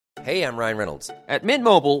Hey, I'm Ryan Reynolds. At Mint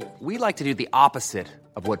Mobile, we like to do the opposite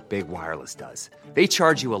of what Big Wireless does. They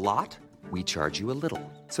charge you a lot, we charge you a little.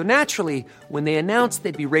 So naturally, when they announced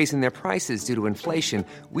they'd be raising their prices due to inflation,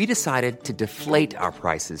 we decided to deflate our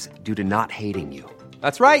prices due to not hating you.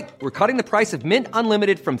 That's right. We're cutting the price of Mint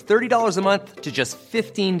Unlimited from $30 a month to just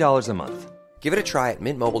 $15 a month. Give it a try at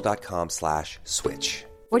mintmobile.com/switch.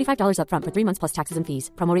 $45 up front for 3 months plus taxes and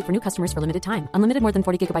fees. Promo rate for new customers for limited time. Unlimited more than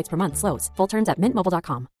 40 gigabytes per month. Slows full terms at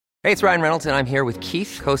mintmobile.com. Hey, it's Ryan Reynolds, and I'm here with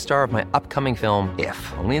Keith, co-star of my upcoming film, If,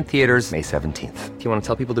 only in theaters May 17th. Do you want to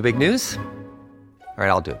tell people the big news? All right,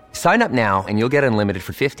 I'll do it. Sign up now and you'll get unlimited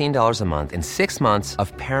for $15 a month and 6 months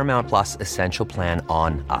of Paramount Plus Essential Plan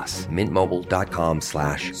on us.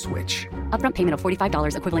 mintmobile.com/switch. Upfront payment of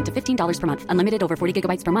 $45 equivalent to $15 per month. Unlimited over 40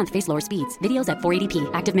 gigabytes per month. Face lower speeds. Videos at 480p.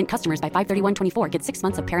 Active Mint customers by 531.24 get 6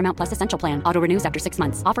 months of Paramount Plus Essential Plan. Auto renews after 6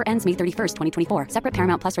 months. Offer ends May 31st, 2024. Separate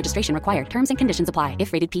Paramount Plus registration required. Terms and conditions apply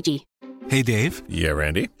if rated PG. Hey, Dave. Yeah,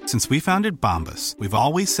 Randy. Since we founded Bombas, we've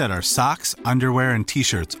always said our socks, underwear, and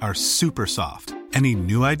T-shirts are super soft. Any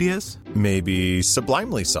new ideas? Maybe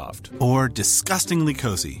sublimely soft. Or disgustingly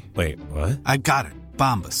cozy. Wait, what? I got it.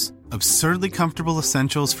 Bombas. Absurdly comfortable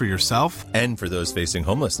essentials for yourself And for those facing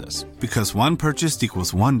homelessness. because one purchased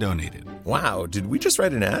equals one donated. Wow, did we just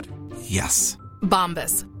write an ad? Yes.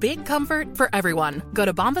 Bombas. Big comfort for everyone. Go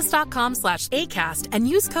to bombas.com/ACAST and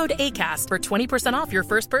use code ACAST for 20% off your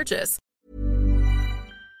first purchase.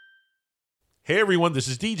 Hey everyone, this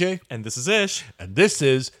is DJ. And this is Ish. And this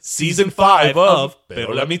is Season 5 of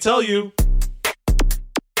Pero Let Me Tell You.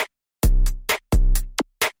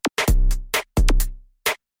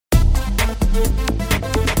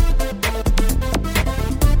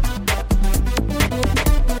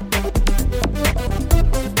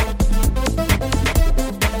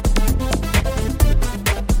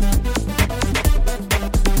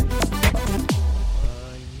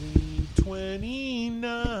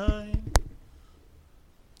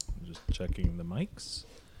 Checking the mics.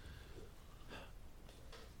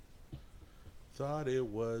 Thought it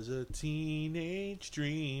was a teenage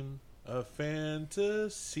dream, a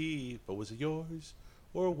fantasy, but was it yours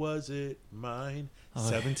or was it mine?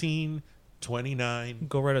 17, 29.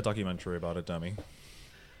 Go write a documentary about it, dummy.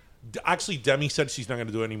 Actually, Demi said she's not going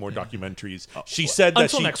to do any more documentaries. She said that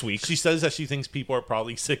until next week. She says that she thinks people are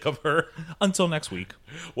probably sick of her. Until next week.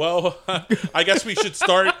 Well, I guess we should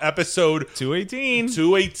start episode 218.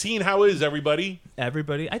 218. How is everybody?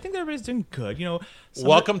 Everybody, I think everybody's doing good. You know,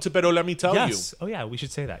 Welcome to Pero Let Me Tell You. Oh yeah, we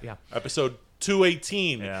should say that. Yeah. Episode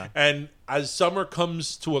 218. Yeah. And as summer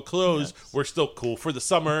comes to a close, we're still cool for the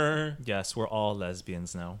summer. Yes, we're all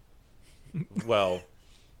lesbians now. Well,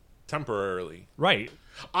 temporarily. Right.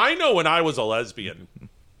 I know when I was a lesbian.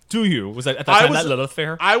 Do you? Was that at the time that Lilith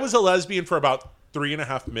Fair? I was a lesbian for about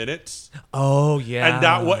 3.5 minutes. Oh yeah.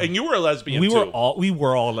 And you were a lesbian we too. We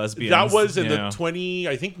were all lesbians. That was in the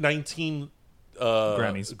 19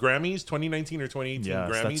 Grammys. 2019 or 2018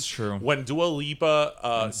 yes, Grammys. That's true. When Dua Lipa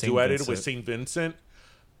duetted Vincent. with St. Vincent.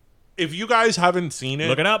 If you guys haven't seen it,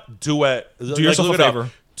 look it up. Duet. Do yourself a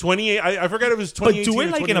favor. 28. I forget if it was 2018 But do it or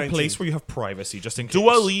like in a 2019. place where you have privacy, just in case.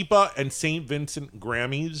 Dua Lipa and St. Vincent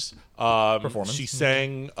Grammys. Performance. She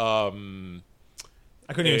sang. I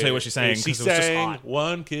couldn't even tell you what she sang She because it was just sang odd.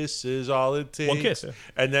 "One Kiss Is All It Takes." One kiss, yeah.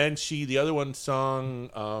 And then the other one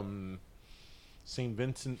sung St.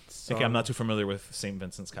 Vincent's. Okay, I'm not too familiar with St.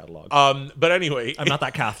 Vincent's catalog. But anyway, I'm not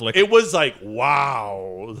that Catholic. It was like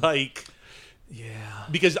wow, like yeah,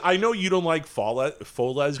 because I know you don't like faux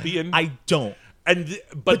lesbian. I don't.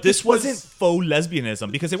 But this wasn't faux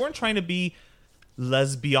lesbianism because they weren't trying to be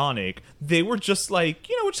lesbianic. They were just like,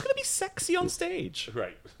 we're just gonna be sexy on stage.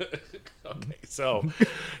 Right. Okay, so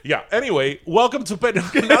yeah. Anyway, welcome to Pero.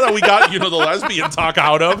 Now that we got the lesbian talk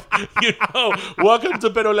out of, welcome to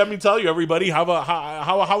Pero. Let me tell you, everybody.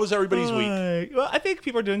 How was everybody's week? Well, I think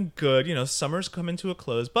people are doing good. Summer's coming to a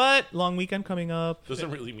close, but long weekend coming up.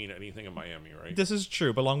 Doesn't really mean anything in Miami, right? This is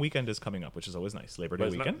true, but long weekend is coming up, which is always nice. Labor Day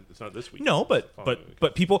weekend. It's not this week. No,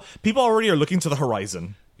 but people already are looking to the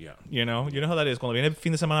horizon. Yeah. You know how that is. Cuando viene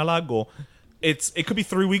fin de semana largo, it could be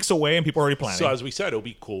 3 weeks away and people are already planning. So as we said, it'll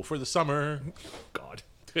be cool for the summer. God.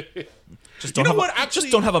 Just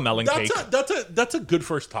don't have a melon cake. That's a good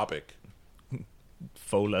first topic.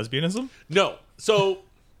 Faux lesbianism? No. So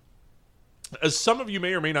as some of you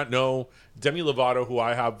may or may not know, Demi Lovato, who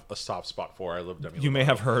I have a soft spot for. I love Demi Lovato. You may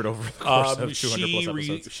have heard over the course of 200 plus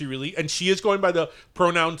episodes. She is going by the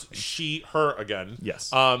pronouns she, her again.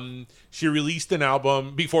 Yes. She released an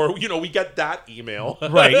album before, we get that email.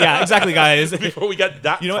 Right, yeah, exactly, guys. Before we get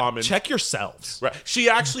that comment. What? Check yourselves. Right. She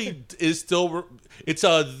actually is still... It's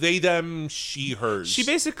a they, them, she, hers. She's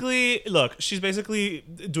basically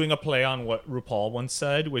doing a play on what RuPaul once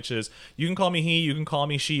said, which is, you can call me he, you can call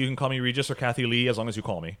me she, you can call me Regis or Kathy Lee, as long as you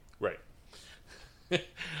call me. Right.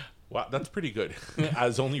 Wow, that's pretty good.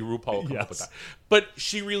 As only RuPaul will come up with Yes. that. But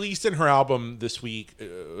she released in her album this week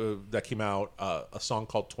that came out a song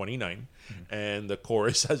called 29. And the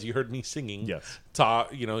chorus, as you heard me singing, Yes.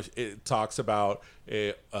 it talks about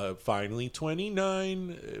finally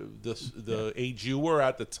 29, the age you were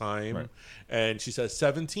at the time. Right. And she says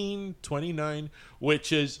 17, 29,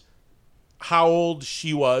 which is how old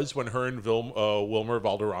she was when her and Wilmer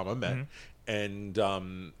Valderrama met. And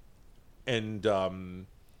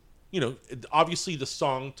obviously the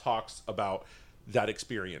song talks about that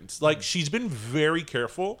experience. Like, she's been very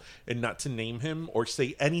careful and not to name him or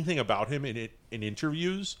say anything about him in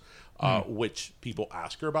interviews, which people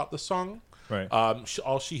ask her about the song. Right.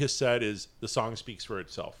 All she has said is the song speaks for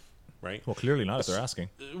itself. Right. Well, clearly not if they're asking.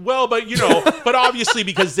 Well, but but obviously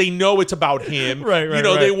because they know it's about him. Right.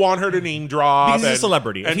 They want her to name drop. Because he's a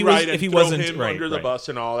celebrity. And If he wasn't him right, under the bus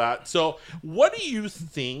and all that. So, what do you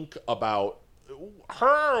think about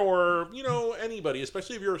her or anybody,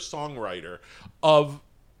 especially if you're a songwriter, of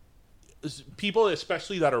people,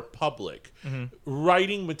 especially that are public,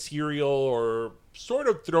 writing material or sort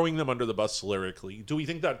of throwing them under the bus lyrically? Do we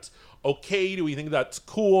think that's okay? Do we think that's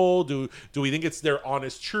cool? Do we think it's their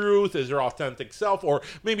honest truth? Is their authentic self? Or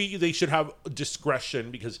maybe they should have discretion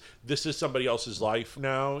because this is somebody else's life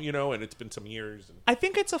now, and it's been some years. I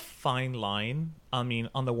think it's a fine line. I mean,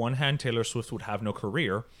 on the one hand, Taylor Swift would have no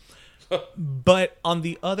career. But on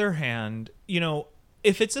the other hand,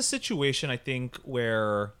 if it's a situation, I think,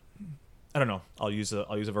 where, I don't know, I'll use a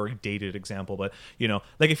very dated example, but,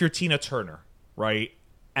 like if you're Tina Turner, right?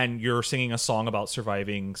 And you're singing a song about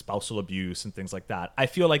surviving spousal abuse and things like that. I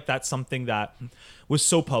feel like that's something that was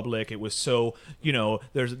so public. It was so,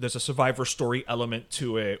 there's a survivor story element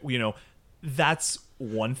to it. That's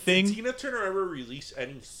one thing. Did Tina Turner ever release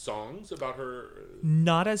any songs about her?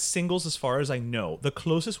 Not as singles, as far as I know. The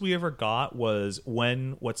closest we ever got was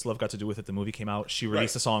when What's Love Got to Do with It, the movie came out. She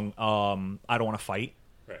released a song, I Don't Want to Fight.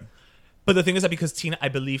 Right. But the thing is that because I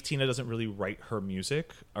believe Tina doesn't really write her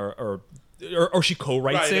music, or she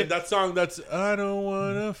co-writes it. And that song, that's I don't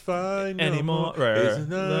want to fight anymore. Right. It's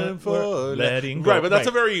time for letting go. Right, but that's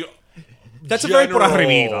a very... That's a very por general...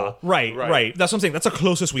 arriba. Right. That's what I'm saying. That's the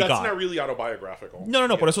closest we got. That's not really autobiographical.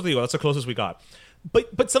 No. Por eso te digo, that's the closest we got.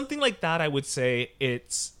 But something like that, I would say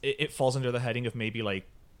it falls under the heading of maybe like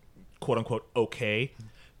quote unquote okay,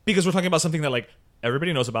 because we're talking about something that like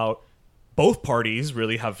everybody knows about. Both parties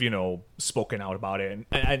really have spoken out about it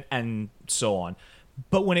and so on.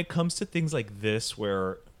 But when it comes to things like this,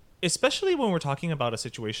 where especially when we're talking about a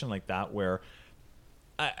situation like that, where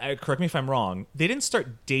correct me if I'm wrong, they didn't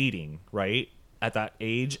start dating, right? At that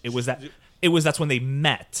age, that's when they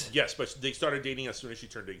met. Yes, but they started dating as soon as she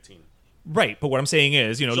turned 18. Right, but what I'm saying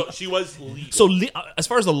is, so she was legal. So as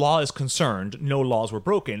far as the law is concerned, no laws were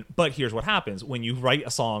broken. But here's what happens when you write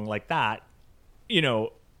a song like that.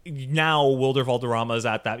 Now Wilder Valderrama is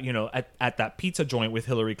at that at that pizza joint with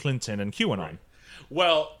Hillary Clinton and QAnon. Right.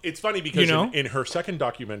 Well, it's funny because in her second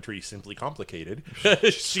documentary, Simply Complicated,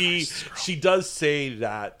 she does say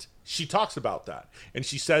that she talks about that. And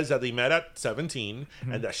she says that they met at 17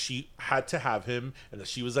 and that she had to have him and that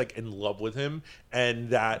she was like in love with him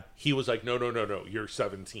and that he was like, no, you're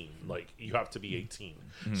 17. Like, you have to be 18.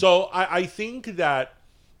 So I think that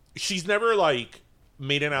she's never like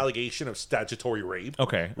made an allegation of statutory rape.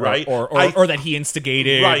 Okay. Right? Or that he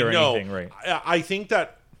instigated or anything. Right. I think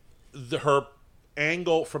that her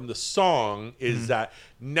angle from the song is that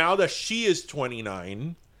now that she is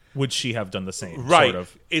 29, would she have done the same? Right. Sort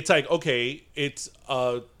of. It's like, okay, it's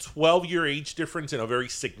a 12-year age difference in a very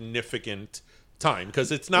significant time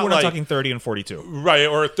because it's not we're not talking 30 and 42, right?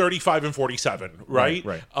 Or 35 and 47, right?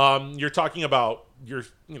 Right. You're talking about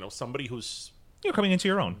somebody who's coming into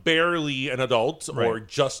your own, barely an adult or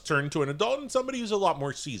just turned to an adult, and somebody who's a lot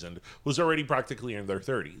more seasoned, who's already practically in their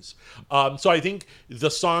 30s. So I think the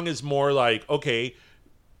song is more like, okay,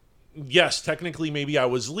 yes, technically maybe I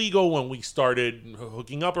was legal when we started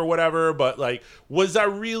hooking up or whatever, but like, was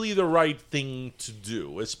that really the right thing to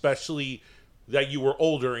do? Especially that you were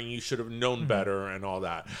older and you should have known better and all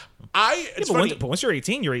that. But once you're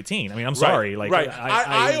 18, you're 18. I mean, I'm sorry. Like,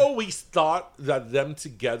 I always thought that them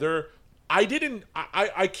together, I didn't.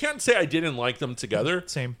 I can't say I didn't like them together.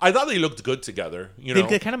 Same. I thought they looked good together. You know,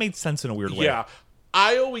 They kind of made sense in a weird way. yeah.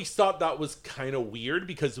 I always thought that was kind of weird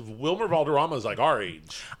because Wilmer Valderrama is like our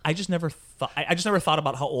age, I just never thought. I just never thought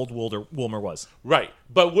about how old Wilmer was. right?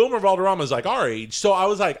 But Wilmer Valderrama is like our age, so I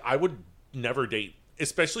was like, I would never date,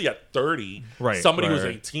 especially at 30, Right, somebody right, who's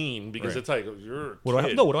right. 18 because Right. it's like you're a What do I kid.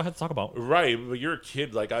 have? No, what do I have to talk about? Right, but you're a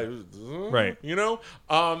kid, like Right. you know.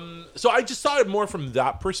 So I just saw it more from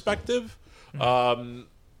that perspective.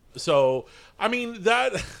 So I mean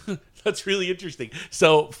that's really interesting.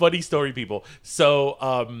 So funny story, people. So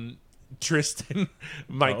Tristan,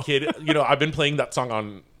 my kid, you know, I've been playing that song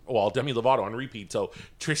on Demi Lovato on repeat. So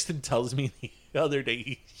Tristan tells me the other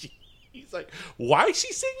day. He's like, why is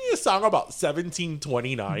she singing a song about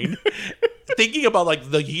 1729? Thinking about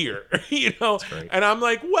like the year, you know? And I'm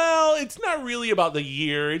like, well, it's not really about the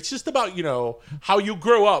year. It's just about, you know, how you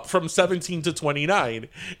grow up from 17 to 29.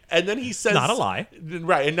 And then he says... Not a lie.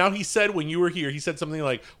 Right. And now he said, when you were here, he said something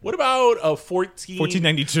like, what about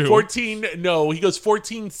 1492? 14... he goes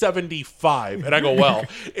 1475. And I go, well,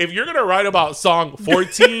 if you're going to write about song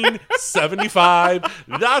 1475,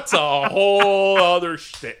 that's a whole other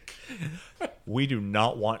shtick. We do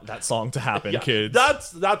not want that song to happen, Yeah, kids.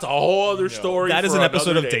 That's a whole other story. That is for an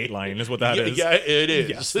episode of another day. Dateline, is what that is. Yeah, it is.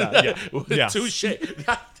 Yes, that- yeah. Touche.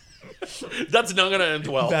 That's not gonna end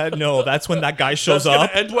well. That's when that guy shows That's up.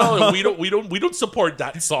 gonna end well, and we don't support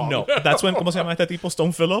that song. No, that's when, ¿cómo se llama este tipo?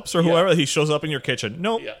 Stone Phillips or whoever, he shows up in your kitchen.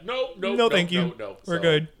 Nope. Yeah. No, No, thank you. No. We're So,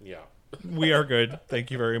 good. Yeah. We are good. Thank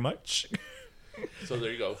you very much. So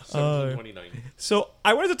there you go. 1729. So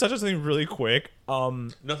I wanted to touch on something really quick.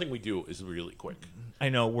 Nothing we do is really quick. I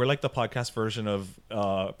know we're like the podcast version of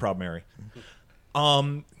Proud Mary.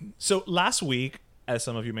 So last week, as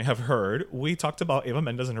some of you may have heard, we talked about Eva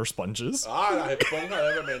Mendes and her sponges. La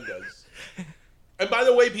esponja Eva Mendes. And by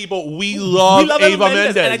the way, people, we love Eva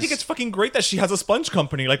Mendes. And I think it's fucking great that she has a sponge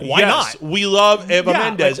company. Like, why Yes, not? we love Eva Yeah,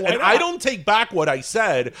 Mendes, like, why and not? I don't take back what I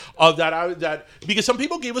said of that because some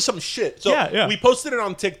people gave us some shit. So Yeah. we posted it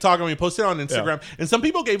on TikTok and we posted it on Instagram, and some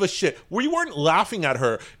people gave us shit. We weren't laughing at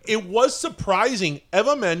her. It was surprising.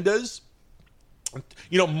 Eva Mendes,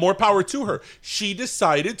 you know, more power to her. She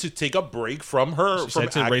decided to take a break from her She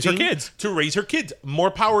said to raise her kids. To raise her kids.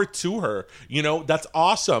 More power to her. You know, that's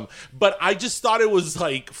awesome. But I just thought it was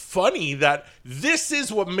like funny that this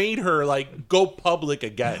is what made her like go public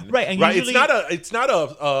again. Right, and right. usually- It's not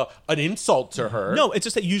an insult to her. No, it's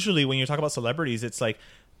just that usually when you talk about celebrities, it's like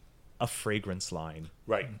a fragrance line.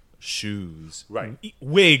 Right. Shoes. Right.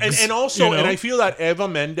 Wigs. And also, you know? and I feel that Eva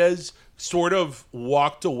Mendes sort of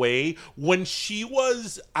walked away when she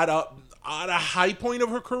was at a high point of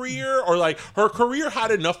her career, or like her career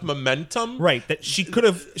had enough momentum, Right, that she could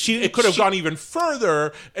have... It could have gone even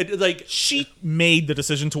further. Like She made the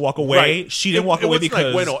decision to walk away. right. She didn't walk away wasn't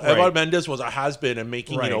because... like, Eva right. Mendes was a has-been and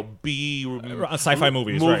making Right. you know sci-fi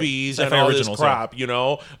movies, right. and Sci-fi all originals, this crap. You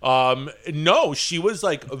know, no, she was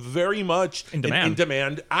like very much In an demand.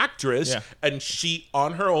 in-demand actress, Yeah. and she,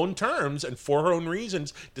 on her own terms and for her own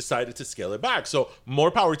reasons, decided to scale it back. So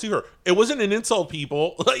more power to her. It wasn't an insult,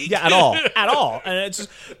 people. Like, Yeah, at all. And it's just,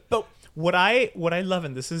 but what I love,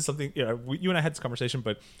 and this is something, you know, you and I had this conversation,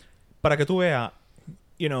 but para que tú vea,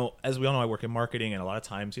 you know, as we all know, I work in marketing, and a lot of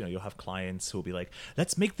times, you know, you'll have clients who will be like,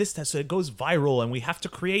 let's make this so it goes viral, and we have to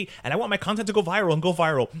create, and I want my content to go viral and go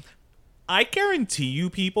viral. I guarantee you,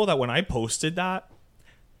 people, that when I posted that,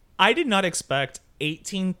 I did not expect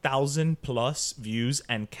 18,000 plus views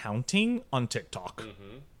and counting on TikTok.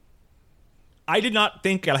 Mm-hmm. I did not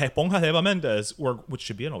think que Las Esponjas de Eva Mendes, which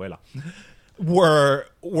should be a novela,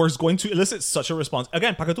 was going to elicit such a response.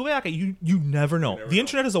 Again, para que tú veas que you never know. The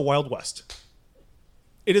internet is a Wild West.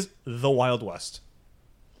 It is the Wild West.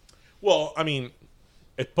 Well, I mean,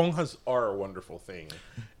 esponjas are a wonderful thing,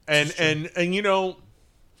 and you know,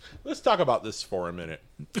 let's talk about this for a minute.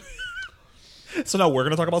 So now we're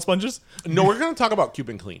going to talk about sponges? No, we're going to talk about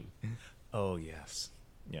Cuban Clean. Oh, yes.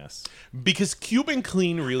 Yes. Because Cuban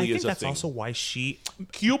Clean really I think is a that's thing. also why she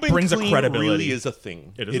Cuban brings a Clean credibility. really is a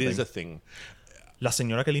thing. It It is is a a thing. La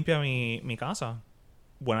señora que limpia mi casa.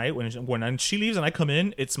 When she leaves and I come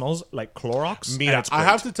in, it smells like Clorox. and Mira, it's I great.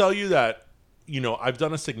 have to tell you that, you know, I've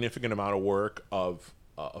done a significant amount of work of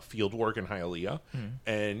field work in Hialeah,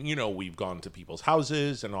 and you know, we've gone to people's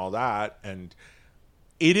houses and all that, and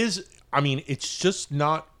it is, I mean, it's just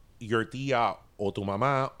not your tía o tu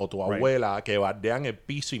mamá o tu abuela que bardean el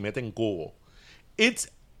piso y meten cubo.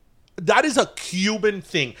 That is a Cuban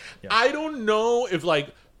thing. Yeah. I don't know if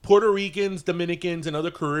like Puerto Ricans, Dominicans, and other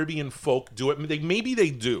Caribbean folk do it. Maybe they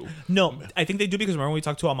do. No, I think they do because remember when we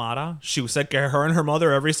talked to Amara? She said que her and her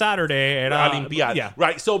mother every Saturday era Limpiar. Yeah.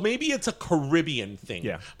 Right. So maybe it's a Caribbean thing.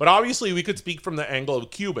 Yeah. But obviously we could speak from the angle of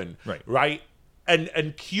Cuban. Right. Right.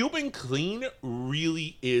 And Cuban clean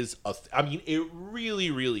really is I mean, it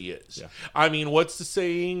really, really is. Yeah. I mean, what's the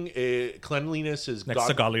saying? Cleanliness is Next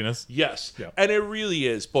to godliness. Yes. Yeah. And it really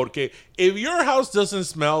is. Porque if your house doesn't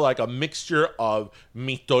smell like a mixture of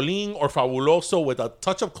Mistolin or Fabuloso with a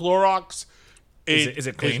touch of Clorox, Is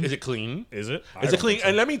it clean? Is it clean? Is it? Is it clean?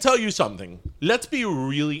 And let me tell you something. Let's be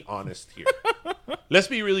really honest here. Let's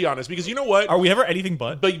be really honest, because you know what? Are we ever anything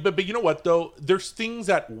but? But you know what though? There's things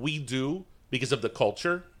that we do because of the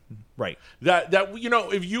culture. Right. That you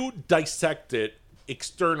know, if you dissect it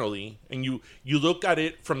externally and you look at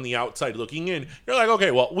it from the outside looking in, you're like,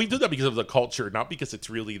 okay, well, we do that because of the culture, not because it's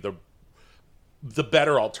really the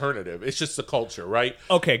better alternative. It's just the culture, right?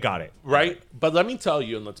 Okay, got it. Right? But let me tell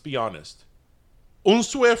you, and let's be honest. Un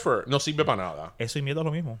Swiffer no sirve para nada. Eso y miedo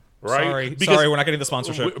lo mismo. Right? Sorry, we're not getting the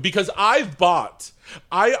sponsorship. Because I've bought,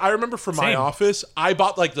 I remember from my Same. office, I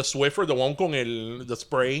bought like the Swiffer, the one con the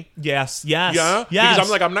spray. Yes. Yeah, Yes. because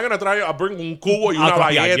I'm like, I'm not gonna bring un cubo y una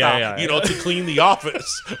bayeta, you know, to clean the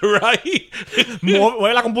office, right?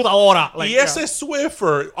 Mueve la computadora. Like, Y ese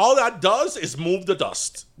Swiffer, all that does is move the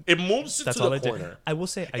dust. It moves it That's to all the I did. corner. I will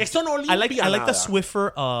say, Esto no I like limpia the nada.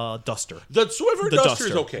 Swiffer duster. The Swiffer The duster is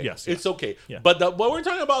duster. okay. Yes, It's okay. Yeah. But what we're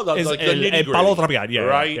talking about, Is like the el nitty palo gritty, trapear. Yeah,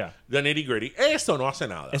 right? yeah. The nitty gritty. Esto no hace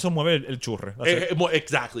nada. Eso mueve el churre. That's it.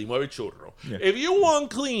 Exactly, mueve churro. Yeah. If you want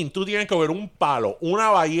clean, tú tienes que ver un palo, una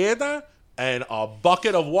bayeta, and a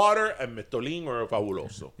bucket of water, and Mistolin or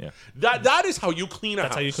Fabuloso. Yeah. That is how you clean a house.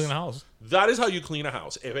 That's how you clean a house. That is how you clean a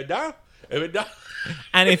house. Es verdad? Es verdad?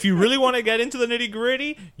 And if you really want to get into the nitty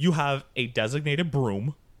gritty, you have a designated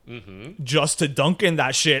broom just to dunk in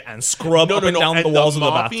that shit and scrub up and down the walls of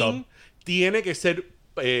the bathtub. Tiene que ser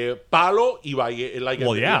palo y bayeta. Like,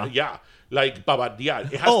 Well, yeah. Yeah. Like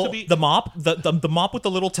babardear. It has to be. the mop, the mop with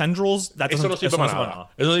the little tendrils. That Eso doesn't. no sirve para nada.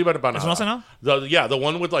 Eso no sirve para nada. Eso no hace nada? The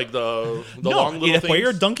one with like the No, long little if things.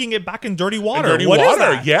 you're dunking it back in dirty water. Dirty What is water.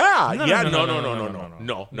 that? Yeah. No, Yeah. no,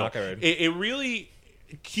 No. Not good. It really.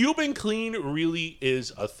 Cuban clean really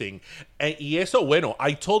is a thing. And y eso bueno,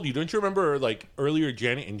 I told you, don't you remember like earlier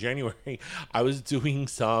in January, I was doing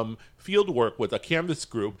some field work with a canvas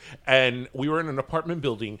group and we were in an apartment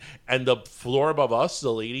building and the floor above us,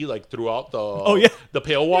 the lady like threw out the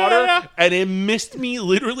pail water and it missed me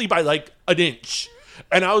literally by like an inch.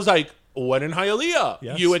 And I was like, when in Hialeah,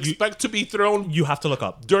 Yes. you expect to be thrown You have to look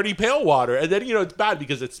up. dirty pail water, and then it's bad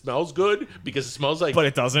because it smells good, because it smells like, But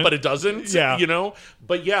it doesn't. Yeah.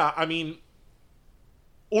 But yeah, I mean,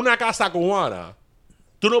 una casa cubana,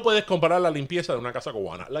 tú no puedes comparar la limpieza de una casa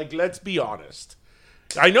cubana. Like, let's be honest.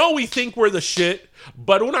 I know we think we're the shit,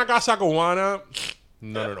 but una casa cubana,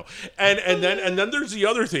 no. And then there's the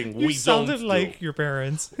other thing we don't sounded do. like your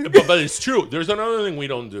parents. But it's true. There's another thing we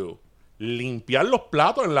don't do. Limpiar los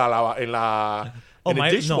platos en the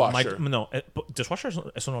dishwasher. Dishwasher,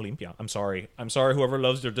 eso no limpia. I'm sorry, whoever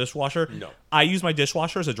loves their dishwasher. No. I use my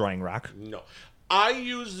dishwasher as a drying rack. No. I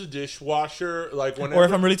use the dishwasher like whenever. Or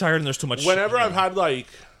if I'm really tired and there's too much. Whenever I've had like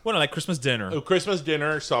like Christmas dinner. a Christmas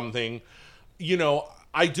dinner or something,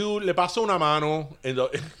 I do le paso una mano in the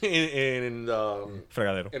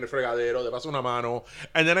Fregadero. in the fregadero, le paso una mano,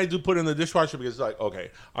 and then I do put in the dishwasher because it's like,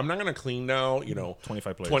 okay, I'm not gonna clean now,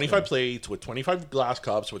 25 plates, 25 plates with 25 glass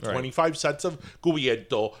cups with 25 sets of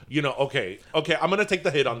cubierto, okay, I'm gonna take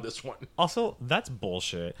the hit on this one. Also, that's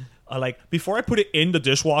bullshit. Like, before I put it in the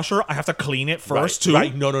dishwasher, I have to clean it first, too.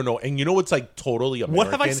 Right, no. And you know what's like totally American?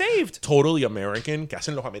 What have I saved? Totally American. Que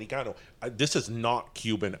hacen los americanos. This is not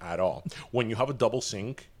Cuban at all. When you have a double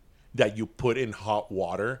sink that you put in hot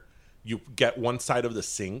water, you get one side of the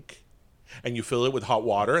sink and you fill it with hot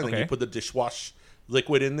water and then you put the dishwash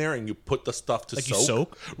liquid in there and you put the stuff to Like soak. you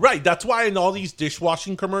soak? Right. That's why in all these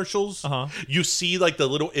dishwashing commercials, you see like the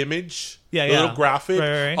little image, the little graphic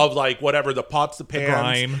right. of like whatever, the pots, the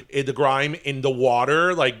pans, the grime in the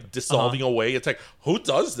water, like dissolving away. It's like, who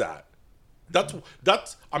does that? That's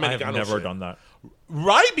Americano I've never shit. done that.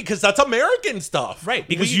 Right, because that's American stuff. Right,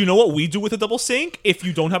 because you know what we do with a double sink? If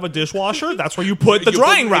you don't have a dishwasher, that's where you put the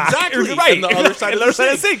drying rack. Exactly. Right. On the other side of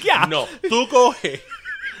the sink. Yeah. No.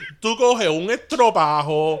 Tú coge un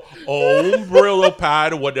estropajo o un Brillo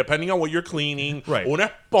pad, or depending on what you're cleaning, right.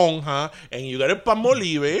 Una esponja, and you get a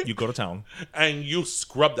palmolive. You go to town. And you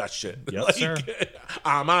scrub that shit. Yes, sir.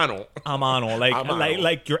 A mano. A mano.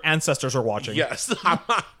 Like your ancestors are watching. Yes, a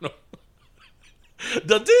mano.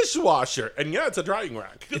 The dishwasher. And yeah, it's a drying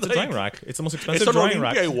rack. It's a drying rack. It's the most expensive drying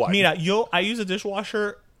rack. Mira, I use a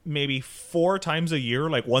dishwasher maybe 4 times a year,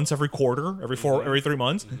 like once every quarter, every 3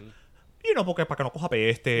 months. You know, porque para que no coja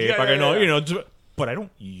peste, para que no, you know, but I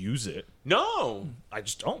don't use it. No. I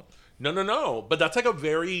just don't. No. But that's like a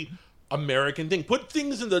very American thing. Put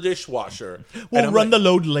things in the dishwasher. We'll run the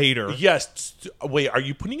load later. Yes. Wait, are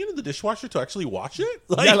you putting it in the dishwasher to actually wash it?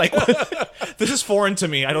 This is foreign to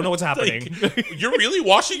me. I don't know what's happening. You're really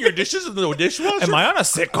washing your dishes in the dishwasher? Am I on a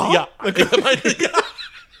sitcom? Yeah.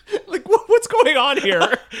 Like, what's going on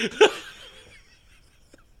here?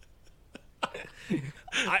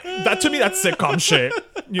 That to me, that's sitcom shit.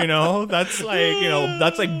 You know, that's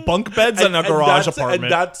like bunk beds in a garage apartment.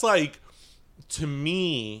 And that's like, to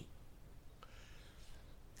me,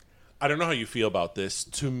 I don't know how you feel about this.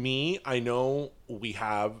 To me, I know we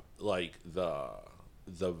have like the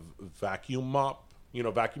vacuum mop, you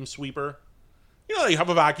know, vacuum sweeper. You know, you have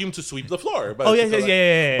a vacuum to sweep the floor. But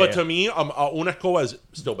yeah. But to me, una escoba is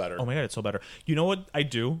still better. Oh my God, it's so better. You know what I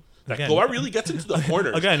do? That escoba really gets into the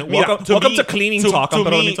corners. Again, welcome to cleaning talk.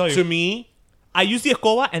 Let me tell you. To me, I use the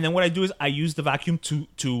escoba, and then what I do is I use the vacuum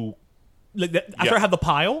to like after I have the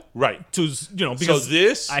pile, right? To, you know, because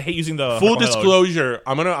this I hate using the full disclosure.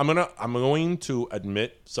 I'm going to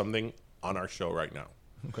admit something on our show right now.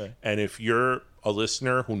 Okay. And if you're a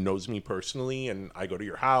listener who knows me personally, and I go to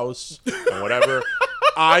your house or whatever,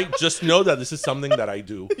 I just know that this is something that I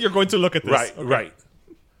do. You're going to look at this, right? Okay. Right.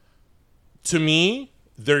 To me,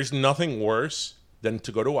 there's nothing worse than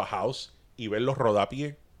to go to a house y ver los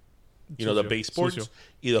rodapiés, you know, the baseboards,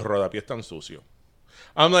 y los rodapiés tan sucios.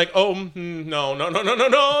 I'm like, oh,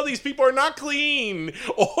 no. These people are not clean.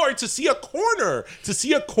 Or to see a corner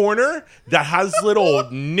that has little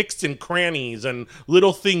nicks and crannies and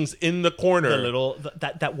little things in the corner. The little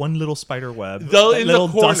that one little spider web. In little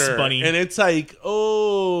the corner, dust bunny. And it's like,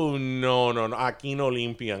 oh no. Aquí no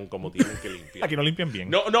limpian como tienen que limpiar. Aquí no limpian bien.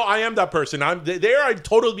 No, I am that person. There. I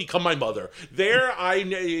totally become my mother. There,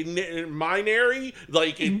 my Nary,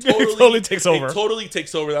 like it totally takes over. It totally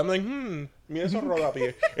takes over. I'm like, mira esos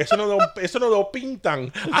rodapiés. Eso no lo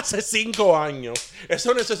pintan hace 5 años.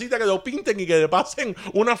 Eso necesita que lo pinten y que le pasen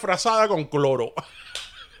una frazada con cloro.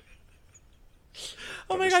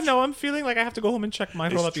 Oh my God, no, I'm feeling like I have to go home and check my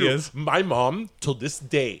rodapiés. My mom, till this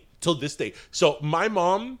day. So my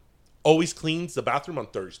mom always cleans the bathroom on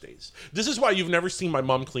Thursdays. This is why you've never seen my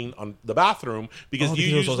mom clean on the bathroom, because you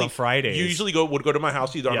usually on Fridays. You usually would go to my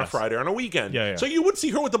house either on a Friday or on a weekend. Yeah. So you would see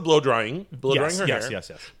her with the blow drying her hair.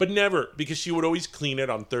 Yes. But never, because she would always clean it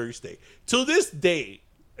on Thursday. Till this day,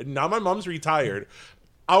 now my mom's retired.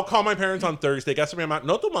 I'll call my parents on Thursday. ¿Qué hace mi mamá?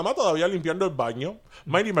 No, tu mamá todavía limpiando el baño.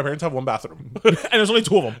 Mind you, my parents have one bathroom. And there's only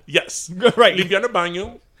 2 of them. Yes. Right. Limpiando el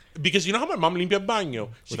baño. Because you know how my mom limpia el baño?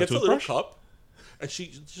 She gets a little cup. And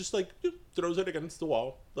she just like throws it against the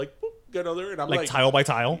wall, like boop, get another, and I'm like tile by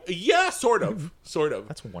tile. Yeah, sort of.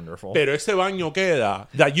 That's wonderful. Pero ese baño queda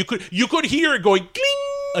that you could hear it going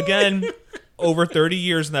cling. Again, over 30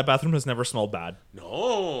 years, and that bathroom has never smelled bad.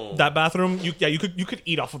 No, that bathroom, you could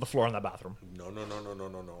eat off of the floor in that bathroom.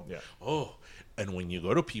 No. Yeah. Oh, and when you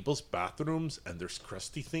go to people's bathrooms and there's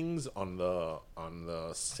crusty things on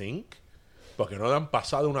the sink, porque no le han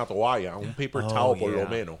pasado una toalla, un paper towel por lo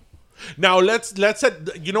menos. Now let's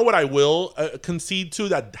you know what I will concede to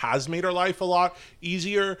that has made our life a lot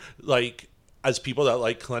easier, like as people that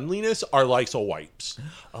like cleanliness, are Lysol wipes.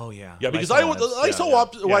 Oh yeah, because Lysol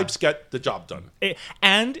wipes get the job done,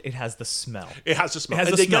 and it has the smell. It has the smell. It has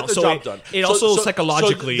and the they smell. get the job done. It also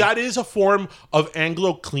psychologically, that is a form of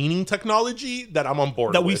Anglo cleaning technology that I'm on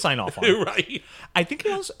board that with. we sign off on. Right. I think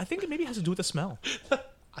it maybe has to do with the smell.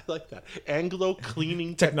 I like that. Anglo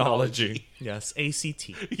cleaning technology. Yes,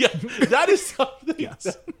 ACT. Yeah, that is something. Yes.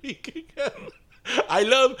 That we can get. I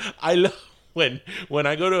love when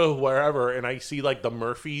I go to wherever and I see like the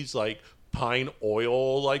Murphy's like pine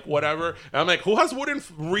oil like whatever, and I'm like, who has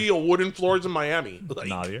real wooden floors in Miami? Like,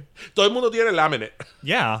 Nadie. Todo el mundo tiene laminate.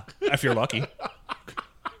 Yeah, if you're lucky.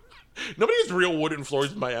 Nobody has real wooden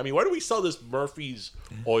floors in Miami. Why do we sell this Murphy's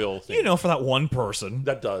oil thing? You know, for that one person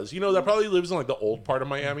that does. You know, that probably lives in like the old part of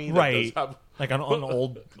Miami. That right. Does have, like on an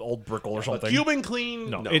old brickle or something. Cuban clean.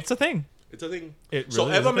 No, it's a thing. It's a thing. It so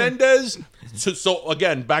really Eva Mendes. So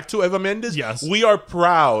again, back to Eva Mendes. Yes, we are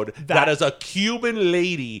proud that as a Cuban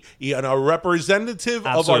lady and a representative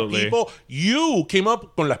of our people, you came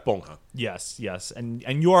up con la esponja. Yes, and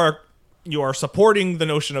you are supporting the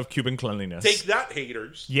notion of Cuban cleanliness. Take that,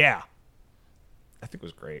 haters. Yeah, I think it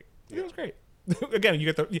was great. It was great. Again,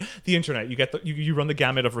 you get the internet. You get you run the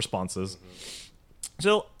gamut of responses. Mm-hmm.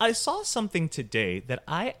 So I saw something today that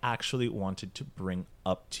I actually wanted to bring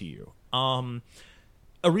up to you.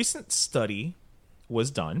 A recent study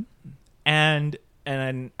was done, and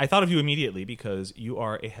and I thought of you immediately because you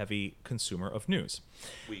are a heavy consumer of news.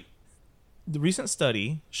 The recent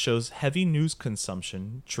study shows heavy news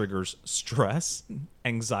consumption triggers stress,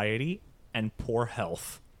 anxiety, and poor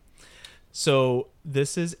health. So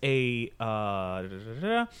this is a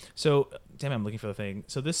so damn it, I'm looking for the thing.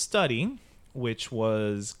 So this study, which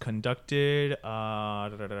was conducted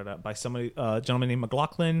by somebody, a gentleman named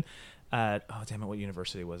McLaughlin at what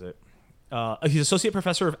university was it? He's associate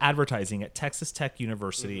professor of advertising at Texas Tech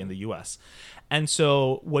University in the U.S. And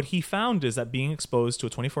so what he found is that being exposed to a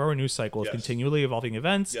 24-hour news cycle of continually evolving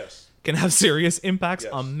events can have serious impacts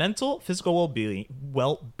on mental, physical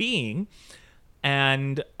well-being.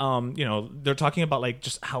 And, they're talking about like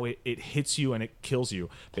just how it hits you and it kills you,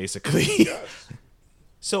 basically.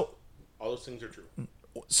 So all those things are true.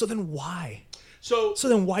 So then why? So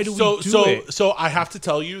then why do we do it? So I have to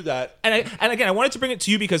tell you that, and again, I wanted to bring it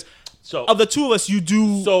to you because of the two of us, you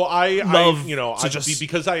do. So just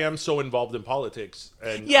because I am so involved in politics,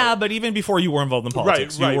 and but even before you were involved in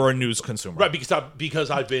politics, you were a news consumer, right? Because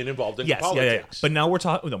I've been involved in politics. But now we're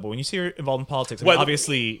talking. No, but when you say you're involved in politics,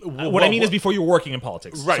 obviously, what I mean is before you were working in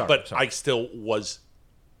politics, right? Sorry. I still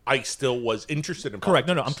was interested in politics. Correct.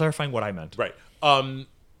 No, I'm clarifying what I meant. Right.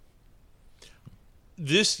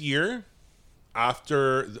 This year,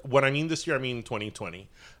 when I mean this year, I mean 2020.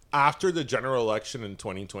 After the general election in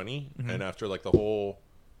 2020, and after like the whole,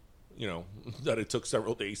 that it took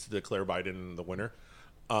several days to declare Biden the winner,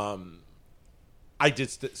 I did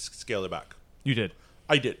scale it back. You did?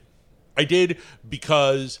 I did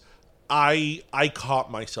because I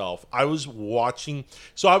caught myself. I was watching.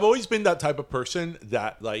 So I've always been that type of person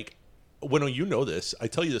that like, you know this, I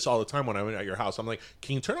tell you this all the time when I'm at your house. I'm like,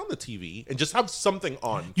 can you turn on the TV and just have something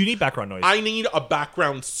on? You need background noise. I need a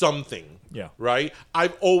background something. Yeah. Right?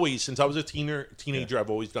 I've always, since I was a teenager,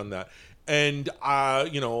 I've always done that. And,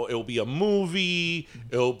 it'll be a movie.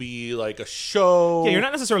 It'll be like a show. Yeah, you're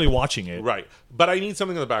not necessarily watching it. Right. But I need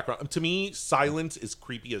something in the background. To me, silence is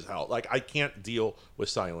creepy as hell. Like, I can't deal with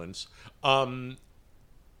silence. But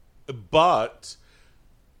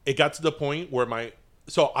it got to the point where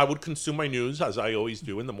so I would consume my news as I always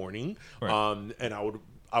do in the morning, and I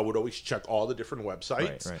would always check all the different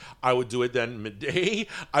websites. Right. I would do it then midday.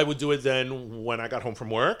 I would do it then when I got home from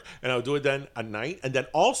work, and I would do it then at night. And then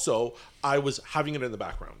also I was having it in the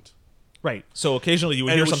background. Right. So occasionally you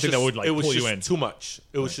would hear something that would like pull you in. Too much.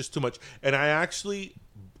 It was just too much, and I actually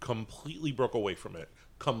completely broke away from it.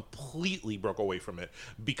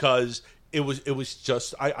 Because it was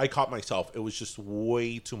just I caught myself. It was just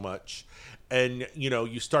way too much. And,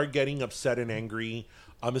 you start getting upset and angry,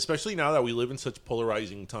 especially now that we live in such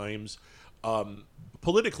polarizing times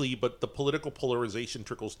politically, but the political polarization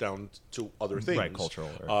trickles down to other things. Right,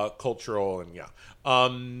 cultural.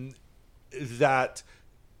 And that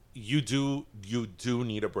you do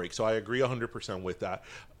need a break. So I agree 100% with that.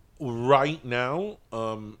 Right now,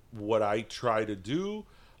 what I try to do,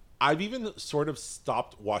 I've even sort of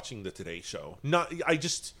stopped watching the Today Show.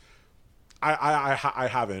 I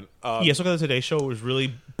haven't. Yes, look at the Today Show. It was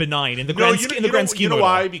really benign in the grand scheme. You know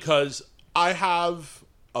why? Because I have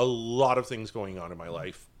a lot of things going on in my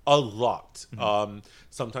life. A lot. Mm-hmm.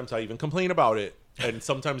 Sometimes I even complain about it, and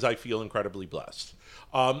sometimes I feel incredibly blessed.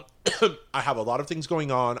 I have a lot of things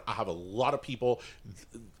going on. I have a lot of people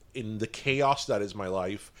in the chaos that is my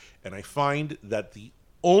life, and I find that the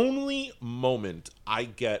only moment I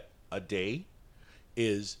get a day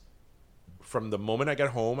is from the moment I get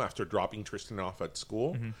home after dropping Tristan off at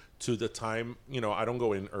school to the time, I don't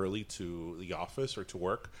go in early to the office or to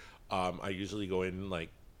work. I usually go in like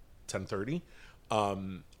 10:30.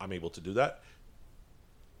 I'm able to do that.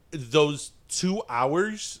 Those 2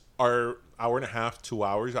 hours are hour and a half, 2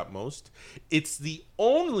 hours at most. It's the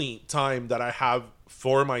only time that I have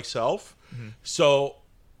for myself. So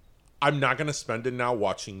I'm not going to spend it now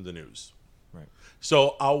watching the news.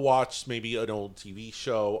 So I'll watch maybe an old TV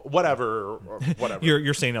show, whatever.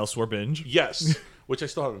 You're saying elsewhere binge? Yes, which I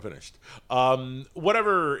still haven't finished.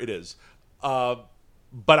 Whatever it is. But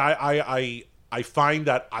I find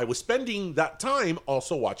that I was spending that time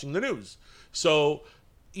also watching the news. So,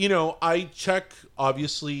 I check,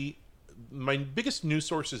 obviously, my biggest news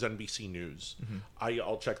source is NBC News.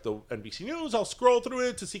 I'll check the NBC News. I'll scroll through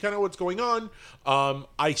it to see kind of what's going on.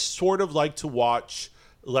 I sort of like to watch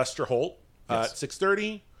Lester Holt at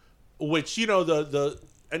 6:30, which, the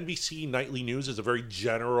NBC nightly news is a very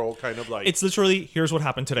general kind of like... It's literally, here's what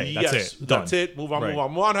happened today. That's it. That's it. Move on.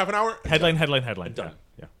 Half an hour. Headline. Done.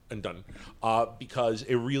 Yeah. And done. Because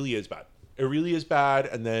it really is bad. It really is bad.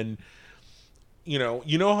 And then, you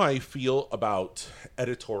know how I feel about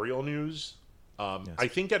editorial news? I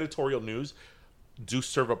think editorial news do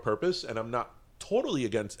serve a purpose, and I'm not totally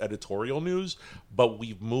against editorial news, but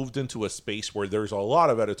we've moved into a space where there's a lot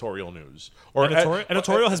of editorial news. Or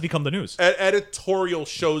editorial has become the news. Editorial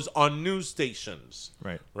shows on news stations.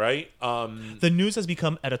 Right? The news has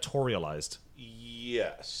become editorialized.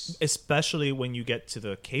 Yes. Especially when you get to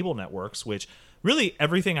the cable networks, which really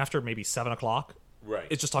everything after maybe 7 o'clock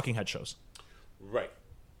is just talking head shows. Right.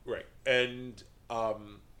 And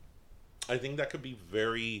I think that could be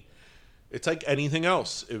very... It's like anything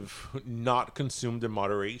else. If not consumed in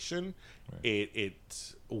moderation,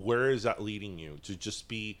 it where is that leading you? To just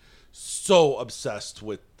be so obsessed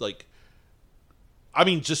with, like... I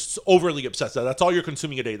mean, just overly obsessed. That's all you're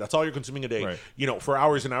consuming a day. Right. You know, for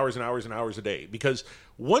hours and hours and hours and hours a day. Because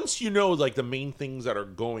once you know, like, the main things that are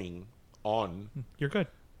going on...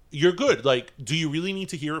 You're good. Like, do you really need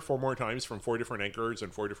to hear it 4 more times from 4 different anchors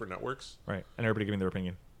and 4 different networks? Right. And everybody giving their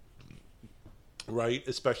opinion. Right?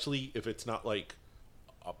 Especially if it's not, like,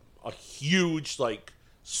 a huge, like...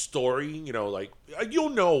 story, you know, like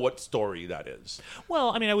you'll know what story that is.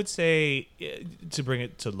 Well, I mean, I would say to bring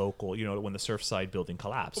it to local, you know, when the Surfside building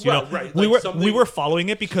collapsed, right. We were following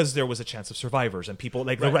it because there was a chance of survivors and people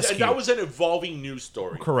like the rescue. And that was an evolving news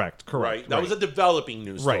story. Correct. Right. That was a developing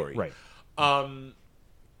news story. Right.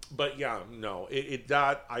 But yeah, no,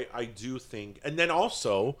 that I do think, and then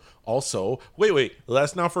also, wait,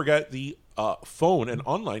 let's not forget the phone and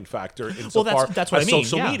online factor insofar that's what as I mean.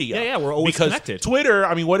 social media. Yeah, we're always connected. Twitter,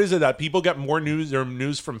 I mean, what is it that people get more news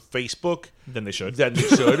from Facebook than they should?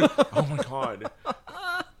 Oh my God.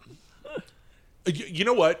 You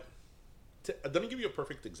know what? Let me give you a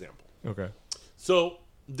perfect example. Okay. So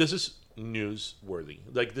this is newsworthy.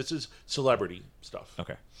 Like, this is celebrity stuff.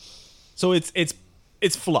 Okay. So it's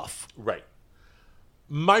fluff. Right.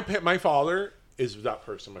 My father is that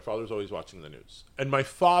person. My father's always watching the news. And my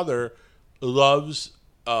father loves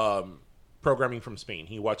programming from Spain.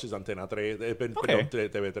 He watches Antena 3,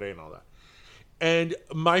 TV3 and all that. And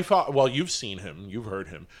my father, well, you've seen him. You've heard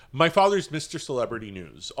him. My father's Mr. Celebrity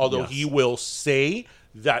News. Although he will say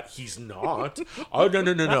that he's not. Oh,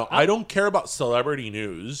 no. I don't care about celebrity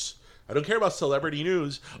news. I don't care about celebrity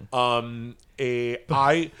news. I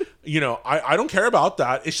don't care about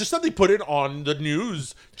that. It's just that they put it on the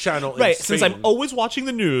news channel. Right. Since I'm always watching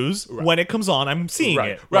the news, when it comes on, I'm seeing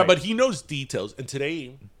it. Right. But he knows details. And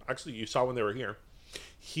today, actually, you saw when they were here,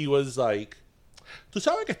 he was like, tú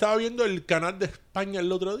sabes que estaba viendo el canal de España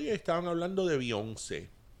el otro día y estaban hablando de Beyoncé.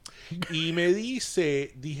 Y me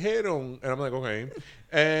dijeron, and I'm like, okay.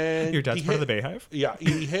 And your dad's part of the Bayhive? Yeah.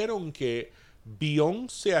 Y dijeron que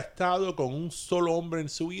Beyoncé ha estado con un solo hombre en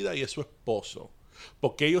su vida y es su esposo.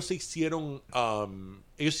 Porque ellos se hicieron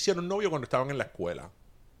novio cuando estaban en la escuela.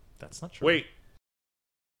 That's not true. Wait.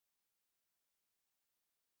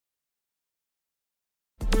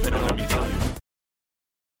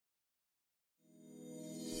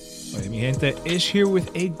 Oye, mi gente, Ish here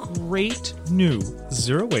with a great new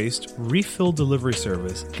zero-waste refill delivery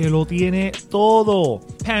service que lo tiene todo.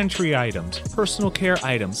 Pantry items, personal care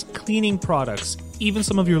items, cleaning products, even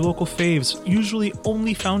some of your local faves, usually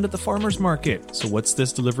only found at the farmer's market. So what's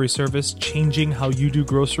this delivery service changing how you do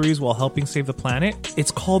groceries while helping save the planet?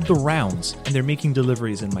 It's called The Rounds, and they're making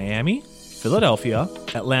deliveries in Miami, Philadelphia,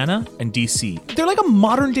 Atlanta, and DC. They're like a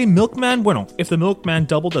modern-day milkman. Bueno, if the milkman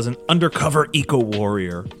doubled as an undercover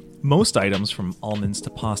eco-warrior. Most items, from almonds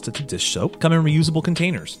to pasta to dish soap, come in reusable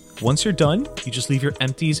containers. Once you're done, you just leave your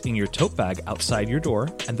empties in your tote bag outside your door,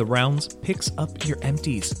 and The Rounds picks up your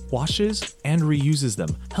empties, washes, and reuses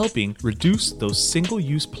them, helping reduce those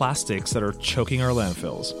single-use plastics that are choking our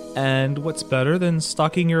landfills. And what's better than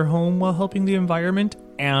stocking your home while helping the environment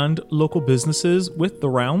and local businesses with The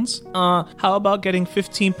Rounds? How about getting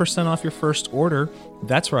 15% off your first order?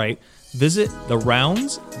 That's right. Visit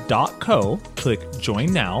therounds.co, click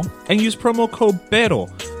join now, and use promo code PERO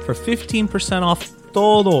for 15% off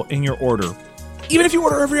todo in your order. Even if you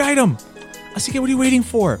order every item. Así que what are you waiting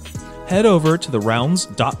for? Head over to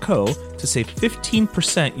therounds.co to save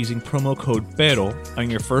 15% using promo code PERO on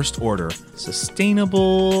your first order.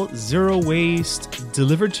 Sustainable, zero waste,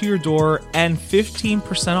 delivered to your door, and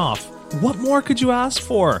 15% off. What more could you ask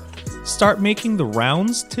for? Start making The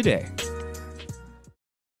Rounds today.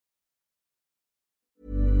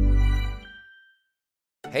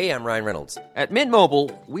 Hey, I'm Ryan Reynolds. At Mint Mobile,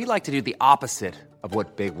 we like to do the opposite of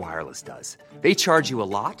what Big Wireless does. They charge you a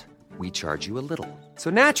lot, we charge you a little. So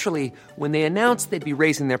naturally, when they announced they'd be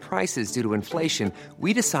raising their prices due to inflation,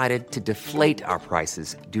 we decided to deflate our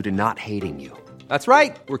prices due to not hating you. That's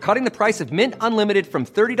right. We're cutting the price of Mint Unlimited from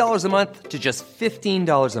 $30 a month to just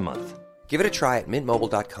 $15 a month. Give it a try at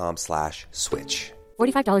mintmobile.com/switch.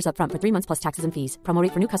 $45 upfront for 3 months plus taxes and fees. Promo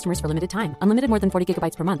rate for new customers for limited time. Unlimited more than 40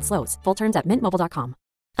 gigabytes per month slows. Full terms at mintmobile.com.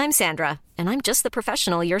 I'm Sandra, and I'm just the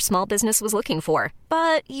professional your small business was looking for.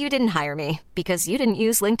 But you didn't hire me because you didn't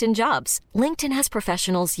use LinkedIn Jobs. LinkedIn has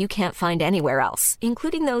professionals you can't find anywhere else,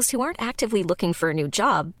 including those who aren't actively looking for a new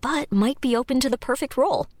job, but might be open to the perfect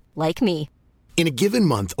role, like me. In a given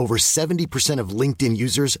month, over 70% of LinkedIn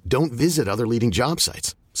users don't visit other leading job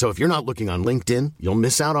sites. So if you're not looking on LinkedIn, you'll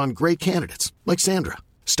miss out on great candidates like Sandra.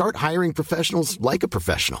 Start hiring professionals like a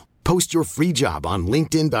professional. Post your free job on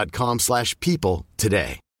linkedin.com/people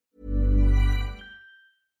today.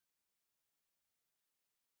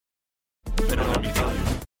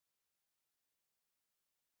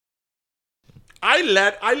 I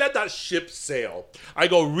let that ship sail. I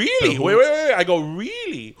go, really? Wait. I go,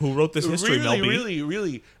 really? Who wrote this history, Mel B?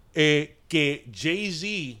 Really. Que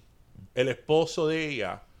Jay-Z, el esposo de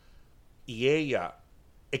ella, y ella,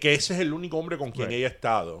 que ese es el único hombre con quien ella ha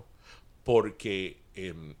estado. Porque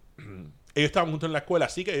ellos estaban juntos en la escuela,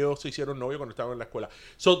 así que ellos se hicieron novio cuando estaban en la escuela.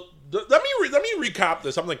 So, let me recap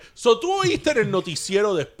this. So, tú oíste en el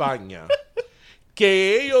noticiero de España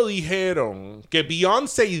que ellos dijeron que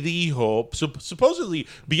Beyoncé dijo, supposedly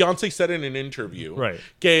Beyoncé said in an interview,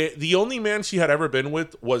 que the only man she had ever been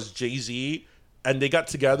with was Jay-Z, and they got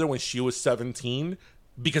together when she was 17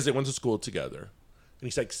 because they went to school together. And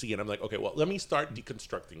he's like, see, and I'm like, okay, well, let me start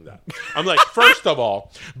deconstructing that. I'm like, first of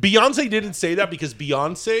all, Beyonce didn't say that because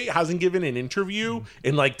Beyonce hasn't given an interview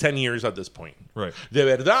in like 10 years at this point. Right. De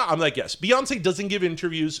verdad, I'm like, yes, Beyonce doesn't give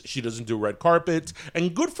interviews. She doesn't do red carpets.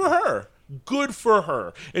 And good for her. Good for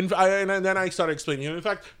her. And then I started explaining him. In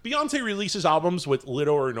fact, Beyonce releases albums with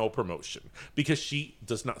little or no promotion because she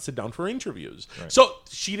does not sit down for interviews. Right. So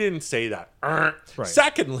she didn't say that. Right.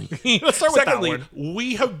 Secondly, let's start with that one.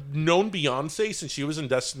 We have known Beyonce since she was in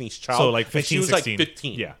Destiny's Child. So like 15, she was 16. like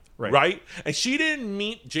 15. Yeah. Right? And she didn't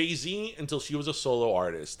meet Jay-Z until she was a solo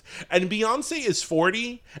artist. And Beyonce is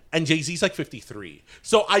 40 and Jay-Z's like 53.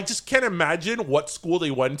 So I just can't imagine what school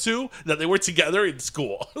they went to that they were together in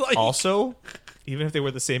school. Like, also, even if they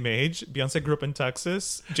were the same age, Beyonce grew up in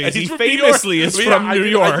Texas. Jay-Z from famously is from New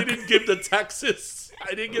York. I didn't give the Texas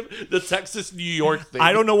New York thing.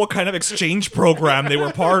 I don't know what kind of exchange program they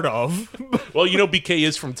were part of. Well, you know, BK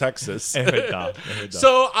is from Texas. Es verdad.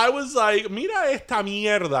 So I was like, mira esta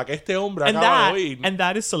mierda que este hombre acaba de oír. And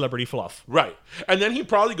that is celebrity fluff. Right. And then he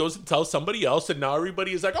probably goes and tells somebody else, and now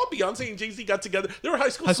everybody is like, oh, Beyonce and Jay-Z got together. They were high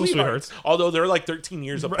school sweethearts. Although they're like 13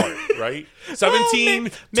 years apart, right? 17,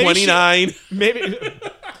 well, 29.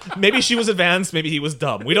 Maybe she was advanced, maybe he was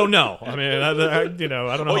dumb. We don't know. I mean, I don't know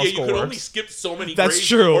how school you could works. only skip so many That's grades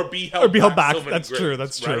true. or be held back. So That's true.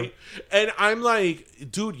 That's true. Right? And I'm like,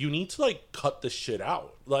 dude, you need to like cut this shit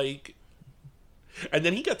out. Like, and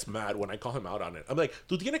then he gets mad when I call him out on it. I'm like,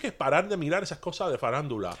 tú tienes que parar de mirar esas cosas de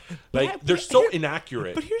farándula. Like, they're so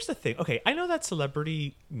inaccurate. But here's the thing. Okay, I know that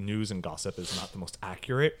celebrity news and gossip is not the most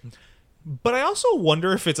accurate, but I also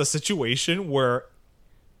wonder if it's a situation where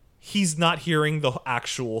he's not hearing the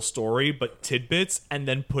actual story, but tidbits, and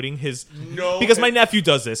then putting his... No. Because my nephew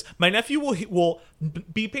does this. My nephew will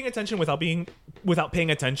be paying attention without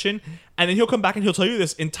paying attention, and then he'll come back and he'll tell you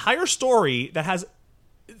this entire story that has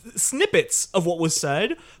snippets of what was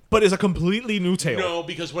said, but is a completely new tale. No,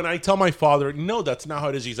 because when I tell my father, no, that's not how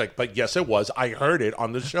it is, he's like, but yes, it was. I heard it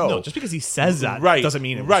on the show. No, just because he says that doesn't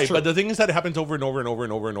mean it was right. true. But the thing is that it happens over and over and over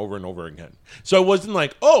and over and over and over again. So it wasn't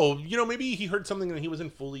like, oh, you know, maybe he heard something and he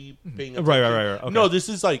wasn't fully paying attention. Right. Okay. No, this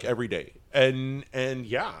is like every day. And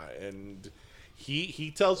yeah, and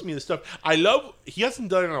he tells me this stuff. He hasn't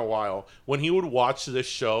done it in a while. When he would watch this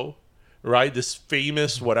show, right, this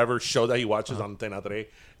famous whatever show that he watches on Antena 3,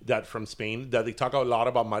 that from Spain, that they talk a lot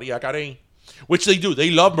about Mariah Carey, which they do. They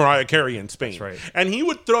love Mariah Carey in Spain. That's right. And he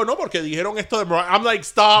would throw, no, porque dijeron esto de Mariah. I'm like,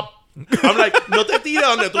 stop. I'm like, no te tires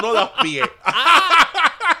donde tú no das pie.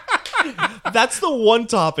 That's the one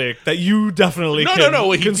topic that you definitely No. can You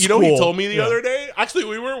know, he school. told me the other day. Actually,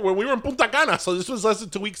 when we were in Punta Cana, so this was less than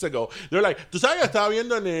 2 weeks ago. They're like, tú sabes que estaba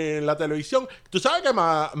viendo en la televisión, tú sabes que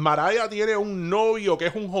Mariah tiene un novio que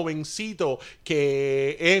es un jovencito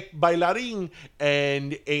que es bailarín,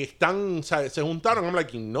 and se juntaron. I'm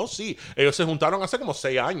like, no, sí, ellos se juntaron hace como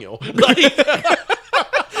 6 años. Like,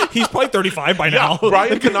 He's probably 35 by now.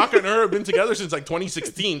 Brian Kanaka and her have been together since like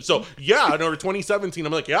 2016. So yeah, or 2017.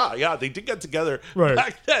 I'm like, yeah, they did get together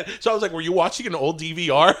back then. So I was like, were you watching an old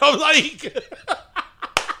DVR? I'm like,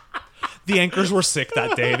 the anchors were sick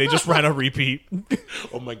that day. They just ran a repeat.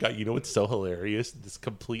 Oh my God, you know what's so hilarious? This is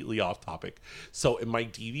completely off topic. So in my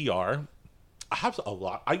DVR, I have a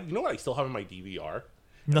lot. You know what I still have in my DVR?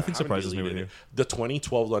 Nothing surprises me with you. The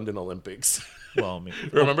 2012 London Olympics. Well, I mean,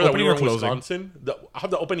 Remember that we opening were or in closing? Wisconsin? I have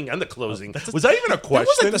the opening and the closing. Was that even a question? That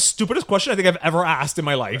was like the stupidest question I think I've ever asked in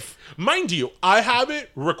my life. Mind you, I have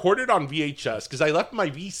it recorded on VHS because I left my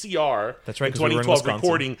VCR That's right, in 'cause we were in 2012 Wisconsin.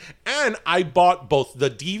 recording, and I bought both the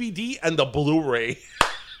DVD and the Blu-ray.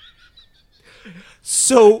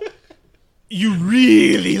 So you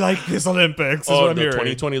really like this Olympics? Is what I'm The hearing.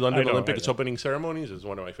 2020 London I know, Olympics I know. opening ceremonies is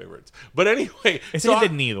one of my favorites. But anyway, Ese so es I- el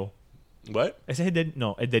del nido. what?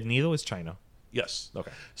 No, el del nido is China. Yes.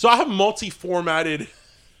 Okay. So I have multi-formatted,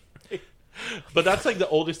 but that's like the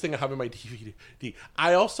oldest thing I have in my DVD.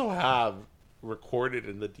 I also have recorded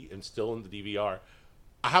and still in the DVR.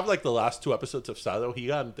 I have like the last 2 episodes of Sado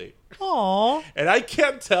Gigante. Aww. And I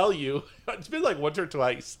can't tell you, it's been like once or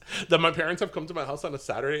twice that my parents have come to my house on a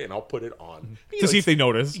Saturday and I'll put it on. To see if they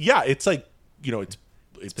notice. Yeah, it's like, it's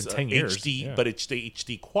been 10 years, HD, yeah. but it's the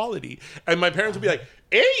HD quality. And my parents would be like,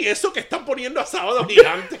 hey, eso que están poniendo a Sábado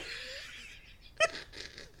Gigante.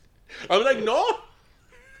 I'm like, no.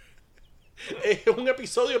 Es un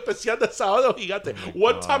episodio especial de Sábado Gigante.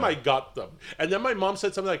 One time I got them. And then my mom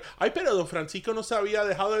said something like, ay, pero Don Francisco no se había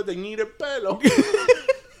dejado de teñir el pelo.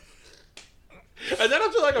 And then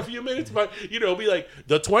after like a few minutes, it'll be like,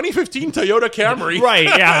 the 2015 Toyota Camry. Right,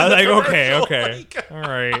 yeah. Like, okay. Like- All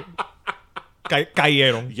right.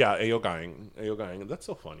 Cayeron. Yeah, ellos caen. That's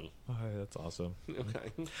so funny. Oh, that's awesome.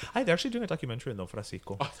 Okay. Hey, they're actually doing a documentary in Don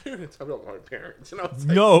Francisco. Oh, they're going to talk about my parents. And I was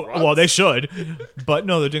like, No, what? well, they should. But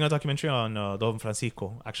no, they're doing a documentary on Don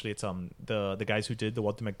Francisco. Actually, it's the guys who did the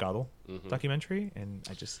Walter Mercado documentary. And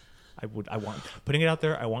I want, putting it out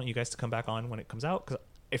there, I want you guys to come back on when it comes out. Because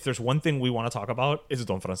if there's one thing we want to talk about, it's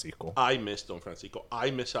Don Francisco. I miss Don Francisco.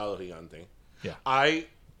 I miss Sábado Gigante. Yeah.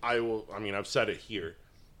 I've said it here.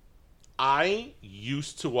 I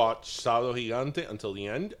used to watch Sábado Gigante until the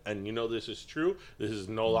end, and this is true. This is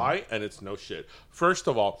no lie, and it's no shit. First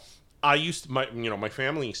of all, my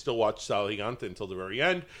family still watched Sábado Gigante until the very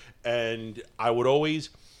end, and I would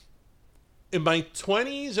always, in my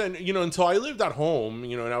 20s, and until I lived at home,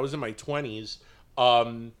 and I was in my 20s, I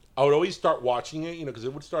would always start watching it, because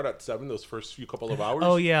it would start at 7, those first few couple of hours.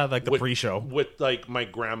 Oh, yeah, like the pre-show. With, like, my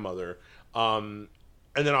grandmother. And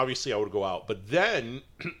then, obviously, I would go out. But then,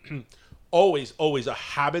 always a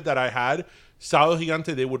habit that I had, Sábado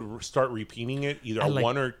Gigante, they would start repeating it either at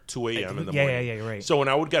 1 or 2 a.m. in the morning. Yeah, you're right. So when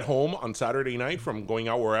I would get home on Saturday night from going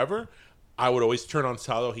out wherever, I would always turn on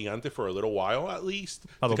Sábado Gigante for a little while at least.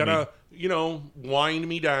 To kind of, wind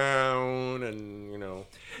me down and,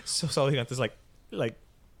 So Sábado Gigante is like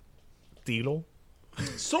Tilo.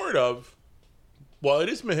 Sort of. Well, it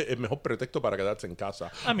is el mejor pretexto para quedarse en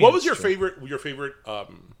casa. I mean, what was it's your true. favorite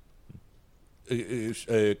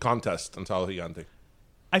contest on Sábado Gigante?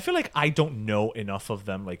 I feel like I don't know enough of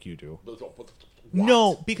them like you do. What?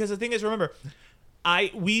 No, because the thing is, remember,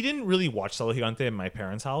 we didn't really watch Sábado Gigante in my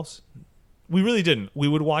parents' house. We really didn't. We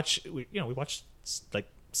would watch, we watched like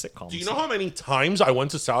sitcoms. Do you know how many times I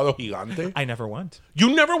went to Sábado Gigante? I never went.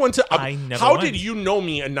 You never went to... I never How went. did you know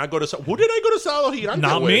me and not go to... Who did I go to Sábado Gigante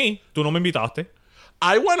Not with? me. Tú no me invitaste.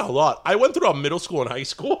 I went a lot. I went through a middle school and high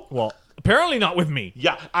school. Well, apparently not with me.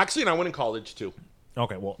 Yeah, actually, and I went in college too.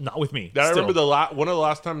 Okay, well, not with me. I Still. remember one of the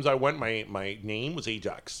last times I went, my name was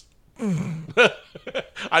Ajax.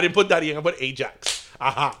 I didn't put Daddy in, I put Ajax.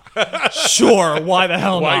 Aha. Sure, why the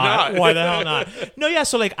hell Why not? not? Why the hell not? No, yeah,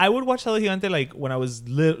 so like I would watch Sábado Gigante like when I was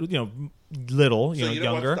little, So you didn't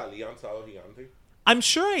younger. watch Dalian Sábado Gigante? I'm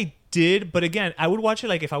sure I did, but again, I would watch it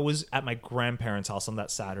like if I was at my grandparents' house on that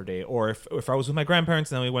Saturday, or if I was with my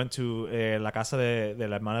grandparents and then we went to la casa de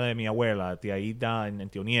la hermana de mi abuela, Tia Ida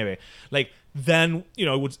and Tío Nieve. Like then,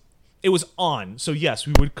 it was on. So yes,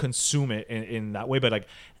 we would consume it in that way, but like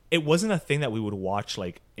it wasn't a thing that we would watch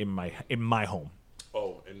like in my home.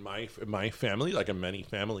 Oh, in my family, like in many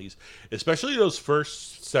families, especially those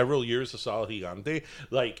first several years of Sábado Gigante,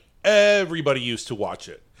 like everybody used to watch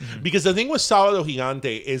it. Mm-hmm. Because the thing with Sábado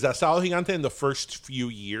Gigante is that Sábado Gigante in the first few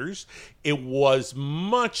years, it was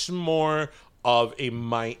much more of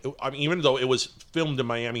even though it was filmed in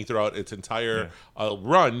Miami throughout its entire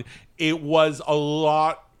run,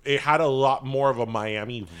 it had a lot more of a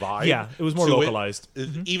Miami vibe. Yeah, it was more to localized.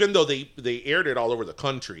 Mm-hmm. Even though they aired it all over the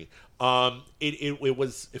country,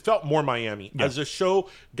 it felt more Miami. Yeah. As the show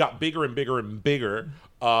got bigger and bigger and bigger,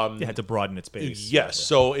 It had to broaden its base. yes,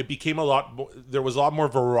 so it became a lot more, there was a lot more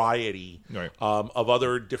variety Right. of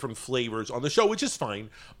other different flavors on the show, which is fine.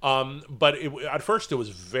 But at first it was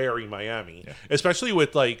very Miami, especially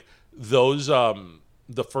with like those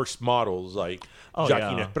the first models like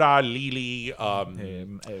Jackie Nespra, Lily,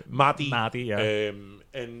 Mati, yeah.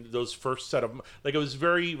 And those first set of, like, it was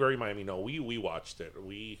very, very Miami. No, we watched it.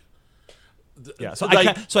 Yeah, so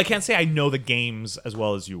like, I can't say I know the games as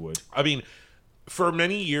well as you would. I mean, for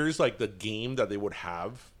many years, like the game that they would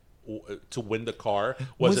have to win the car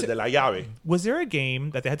was el de la llave. Was there a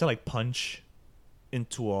game that they had to like punch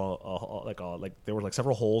into like there were like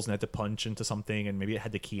several holes and they had to punch into something and maybe it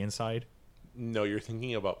had the key inside? No, you're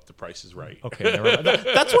thinking about The Price is Right. Okay, never mind.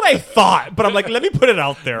 That's what I thought, but I'm like, let me put it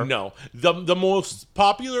out there. No, the most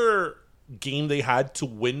popular game they had to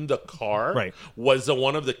win the car was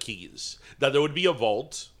one of the keys. That there would be a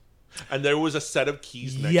vault, and there was a set of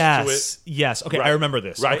keys next to it. Yes, okay, I remember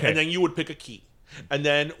this. Right, okay. and then you would pick a key. And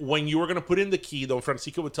then when you were going to put in the key, Don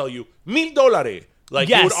Francisco would tell you, $1,000. Like,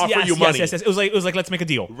 he would offer you money. Yes. It was like, let's make a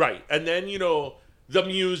deal. Right, and then, the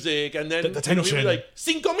music, and then the tension. he'd be like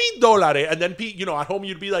 $5,000, and then at home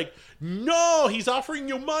you'd be like, no, he's offering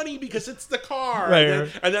you money because it's the car, right,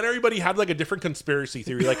 and then everybody had like a different conspiracy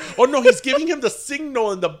theory, like, oh no, he's giving him the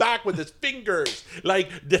signal in the back with his fingers, like,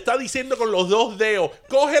 te está diciendo con los dos dedos,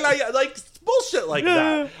 cógela, like bullshit like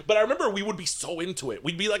that. But I remember we would be so into it.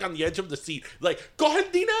 We'd be like on the edge of the seat, like, coge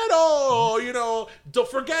el dinero, don't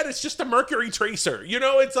forget it's just a Mercury Tracer,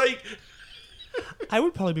 it's like. I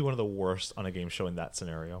would probably be one of the worst on a game show in that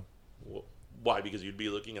scenario. Why? Because you'd be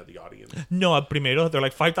looking at the audience. No, primero, they're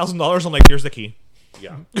like $5,000. I'm like, here's the key.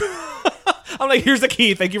 Yeah. I'm like, here's the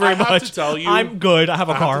key. Thank you very much. I have to tell you. I'm good. I have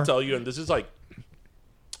a car. I have to tell you, and this is like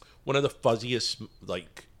one of the fuzziest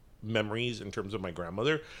like memories in terms of my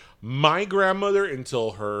grandmother. My grandmother,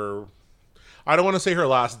 until her, I don't want to say her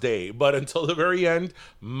last day, but until the very end,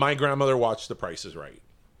 my grandmother watched The Price is Right.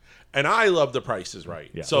 And I love The Price is Right.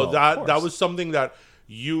 Yeah, so that was something that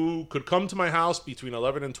you could come to my house between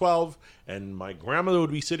 11 and 12, and my grandmother would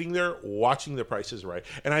be sitting there watching The Price is Right.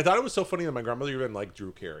 And I thought it was so funny that my grandmother even liked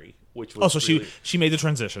Drew Carey, which was she made the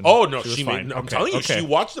transition. Oh, no, she made... I'm telling you, she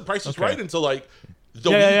watched The Price is Right until, like,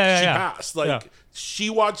 the week she passed. Like, she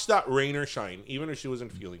watched that rain or shine, even if she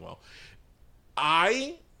wasn't feeling well.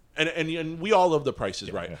 And we all love The Price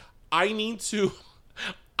is Right. Yeah. I need to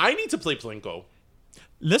play Plinko.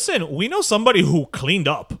 Listen, we know somebody who cleaned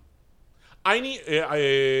up. I need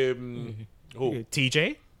who?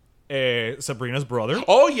 TJ, Sabrina's brother.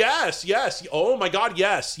 Oh yes. Oh my God,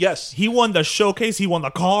 yes. He won the showcase. He won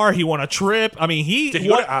the car. He won a trip. I mean, did he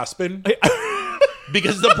go to Aspen?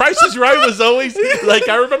 Because The Price is Right was always like,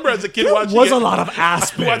 I remember as a kid watching it. There was a lot of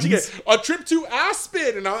Aspen. Watching it. A trip to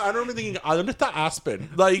Aspen. And I remember thinking, ¿dónde está Aspen?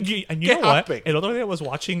 Like, and you know what? Another day I was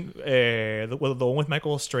watching the one with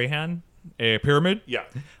Michael Strahan, Pyramid. Yeah.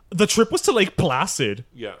 The trip was to Lake Placid.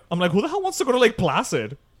 Yeah. I'm like, who the hell wants to go to Lake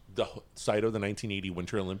Placid? The site of the 1980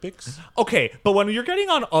 Winter Olympics. Okay, but when you're getting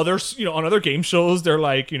on other, on other game shows, they're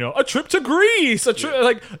like, a trip to Greece,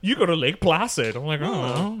 like you go to Lake Placid. I'm like,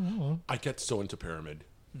 oh. I get so into Pyramid.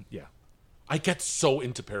 Yeah, I get so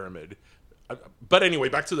into Pyramid. But anyway,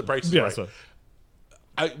 back to The Price is Right. So.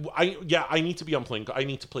 I need to be on Plinko. I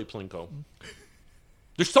need to play Plinko.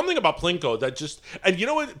 There's something about Plinko that just... And you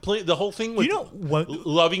know what? The whole thing with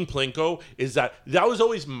loving Plinko is that was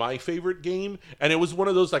always my favorite game. And it was one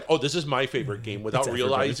of those like, oh, this is my favorite game without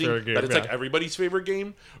realizing that it's like everybody's favorite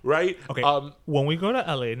game, right? Okay, when we go to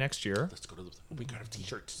LA next year... Let's go to... We gotta have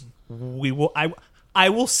t-shirts. We will... I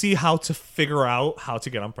will see how to figure out how to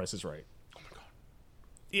get on Price is Right.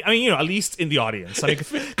 I mean, at least in the audience.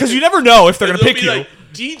 Because you never know if they're going to pick you. Like,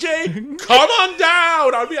 DJ, come on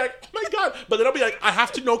down. I'll be like, oh my God. But then I'll be like, I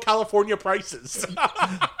have to know California prices.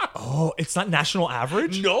 Oh, it's not national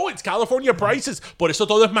average? No, it's California prices. Por eso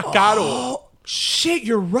todo es más caro. Oh, shit,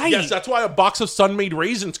 you're right. Yes, that's why a box of Sun-Made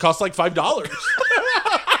raisins costs like $5.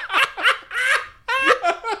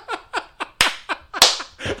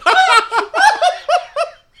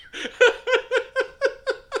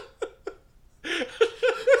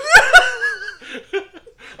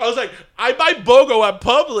 I was like, I buy BOGO at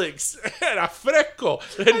Publix and a Fresco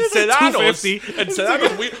and Sedanos.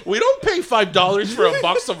 We don't pay $5 for a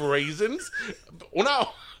box of raisins. Una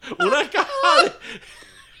caja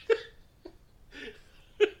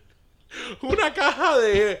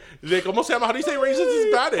de ¿cómo se llama? How do you say raisins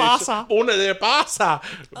in Spanish? Pasa. Una de pasa.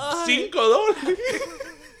 $5.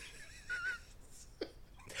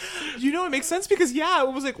 It makes sense because,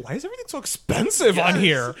 it was like, why is everything so expensive on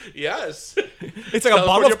here? Yes. It's like a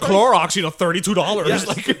bottle of Clorox, $32. Yes.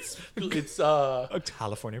 Like it's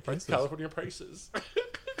California prices. California prices.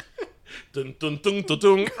 Dun, dun, dun, dun,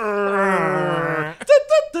 dun.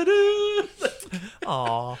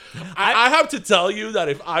 Aww. I have to tell you that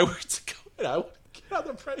if I were to go and I would get on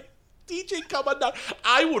the price, DJ, come on down,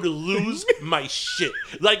 I would lose my shit.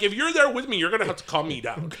 Like, if you're there with me, you're going to have to calm me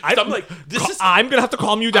down. I'm like, I'm going to have to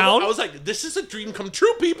calm you down? I was like, this is a dream come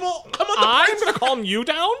true, people. Come on, I'm going to calm you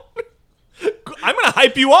down? I'm going to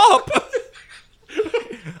hype you up.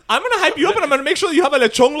 I'm going to hype you up and I'm going to make sure that you have a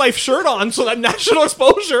Lechong Life shirt on so that national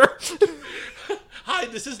exposure. Hi,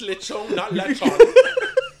 this is Lechong, not Lechong.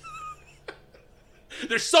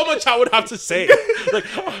 There's so much I would have to say. Like,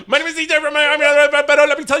 my name is DJ from but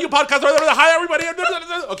let me tell you podcast. Hi, everybody.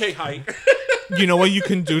 Okay, hi. You know what you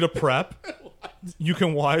can do to prep? You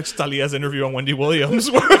can watch Talia's interview on Wendy Williams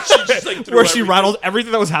where she rattled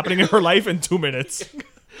everything that was happening in her life in 2 minutes.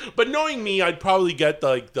 But knowing me, I'd probably get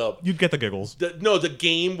You'd get the giggles. The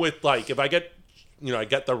game with, like, if I get... I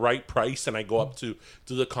get the right price and I go up to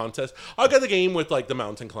the contest. I'll get the game with, like, the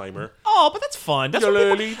mountain climber. Oh, but that's fun. That's what people,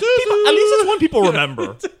 at least it's one people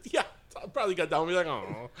remember. Yeah, I'll probably get down and be like,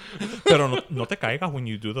 oh. Pero no te caigas when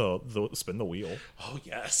you do the spin the wheel. Oh,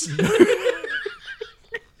 yes.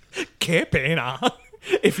 Qué pena.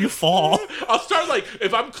 If you fall. I'll start, like,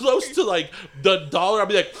 if I'm close to, like, the dollar, I'll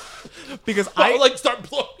be like... Because I'll, like, start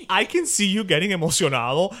blowing. I can see you getting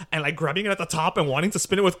emocionado and, like, grabbing it at the top and wanting to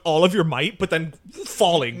spin it with all of your might, but then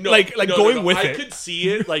falling. Going with it. I could see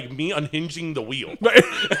it, like, me unhinging the wheel.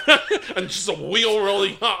 And just a wheel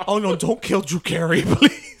rolling off. Oh, no, don't kill Drew Carey,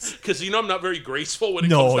 please. Because, I'm not very graceful when it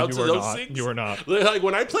comes down to those things. You are not. Like,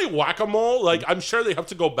 when I play Whack-A-Mole, like, I'm sure they have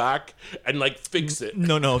to go back and, like, fix it.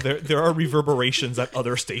 No, there are reverberations at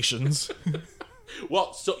other stations.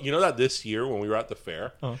 Well, so you know that this year when we were at the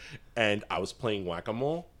fair and I was playing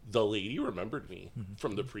Whack-A-Mole, the lady remembered me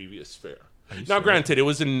from the previous fair. Now, granted,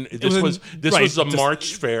 this was a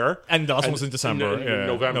March fair, and the last one was in December,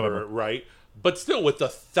 November, right? But still, with the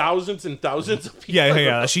thousands and thousands of people,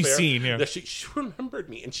 that she's seen, that she remembered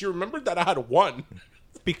me, and she remembered that I had won.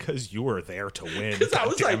 Because you were there to win. Because I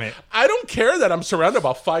was like, I don't care that I'm surrounded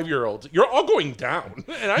by 5-year-olds. You're all going down,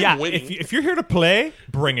 and I'm winning. If you're here to play,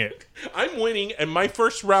 bring it. I'm winning, and my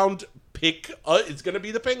first round pick is going to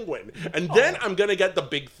be the penguin, and then I'm going to get the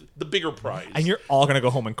bigger prize. And you're all going to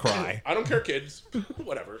go home and cry. I don't care, kids.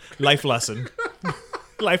 Whatever. Life lesson.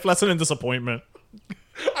 Life lesson and disappointment.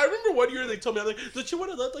 I remember one year they told me, I'm like, did you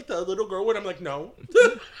want to let, like, the little girl win? I'm like, no.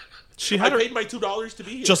 I paid my $2 to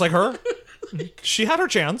be here. Just like her. She had her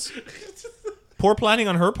chance. Poor planning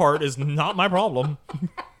on her part is not my problem.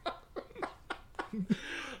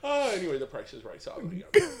 Anyway, the price is right.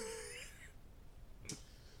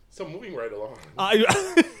 So moving right along.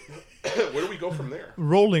 Where do we go from there?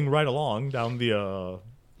 Rolling right along down the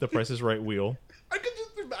Price is Right wheel. I could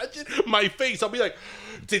just imagine my face. I'll be like,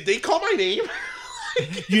 did they call my name?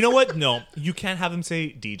 You know what? No, you can't have them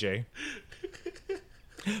say DJ.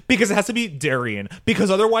 Because it has to be Darian.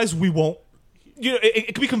 Because otherwise we won't...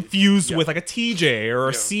 it could be confused with like a TJ or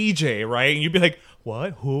a CJ, right? And you'd be like,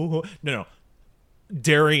 what? Who? No.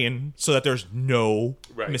 Darian, so that there's no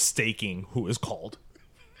mistaking who is called.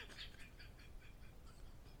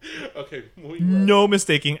 Okay. No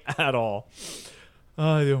mistaking at all.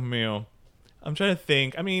 Oh, Dios mío. I'm trying to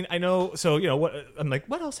think. I mean, I know... So, what? I'm like,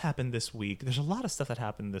 what else happened this week? There's a lot of stuff that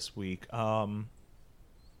happened this week. Well,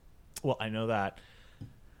 I know that...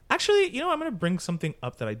 Actually, I'm going to bring something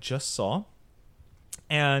up that I just saw.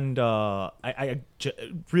 And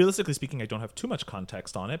realistically speaking, I don't have too much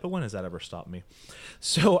context on it, but when has that ever stopped me?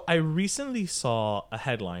 So I recently saw a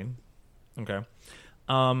headline,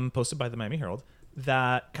 posted by the Miami Herald,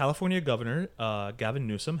 that California Governor Gavin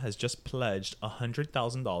Newsom has just pledged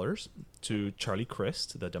 $100,000 to Charlie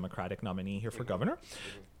Crist, the Democratic nominee here for governor,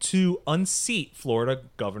 to unseat Florida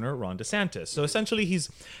Governor Ron DeSantis. So essentially, he's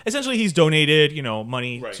donated,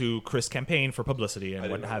 money to Crist's campaign for publicity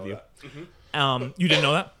and what have you. You didn't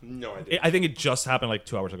know that? No, I didn't. I think it just happened like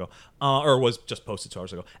 2 hours ago, or was just posted 2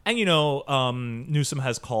 hours ago. And Newsom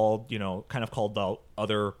has called out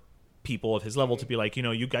other people of his level to be like,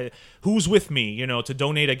 you guys, who's with me, to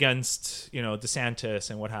donate against, DeSantis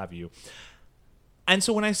and what have you. And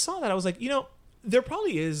so when I saw that, I was like, there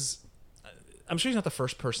probably is. I'm sure he's not the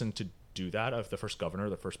first person to do that, of the first governor,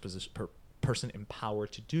 the first person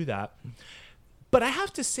empowered to do that. But I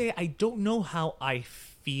have to say, I don't know how I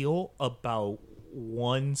feel about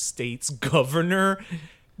one state's governor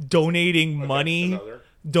donating money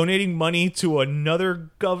to another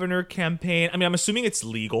governor campaign. I mean, I'm assuming it's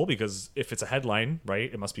legal, because if it's a headline,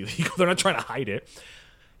 right, it must be legal. They're not trying to hide it.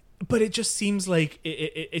 But it just seems like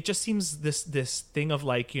it just seems this thing of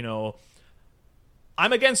like,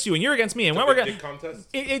 I'm against you and you're against me, and when we're going contest.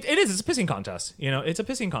 It is. It's a pissing contest. It's a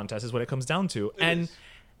pissing contest is what it comes down to, and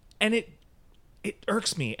it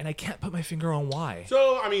irks me, and I can't put my finger on why.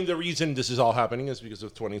 So, I mean, the reason this is all happening is because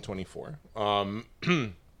of 2024.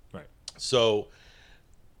 Right. So,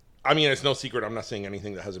 I mean, it's no secret. I'm not saying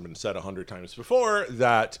anything that hasn't been said 100 times before,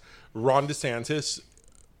 that Ron DeSantis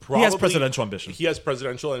probably he has presidential ambition. He has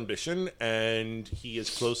presidential ambition, and he is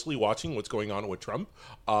closely watching what's going on with Trump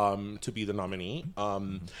to be the nominee.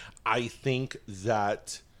 I think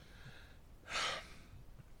that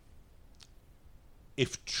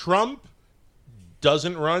if Trump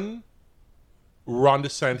doesn't run, Ron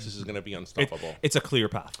DeSantis is going to be unstoppable. It's a clear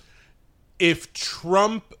path. If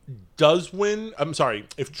Trump does win,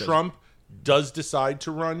 if Trump does decide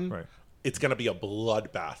to run, Right. it's going to be a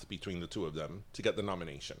bloodbath between the two of them to get the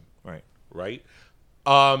nomination. Right. Right?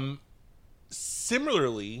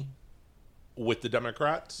 Similarly, with the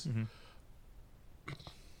Democrats,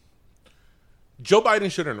 Joe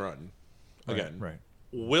Biden shouldn't run again. Right.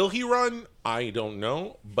 Will he run? I don't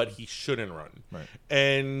know, but he shouldn't run. Right.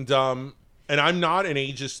 And I'm not an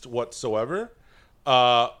ageist whatsoever,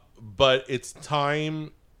 but it's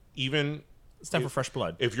time. It's time for fresh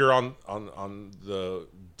blood. If you're on the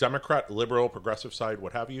Democrat, liberal, progressive side,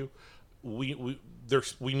 what have you, we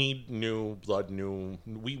need new blood,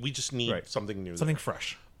 we just need something new, something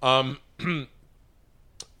fresh.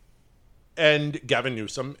 And Gavin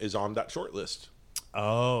Newsom is on that short list.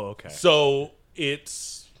 Oh, okay. So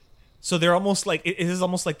they're almost like it is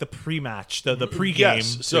almost like the pre-match, the pre-game.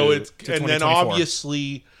 Yes. So it's to and then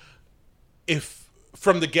obviously, if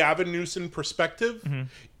from the Gavin Newsom perspective,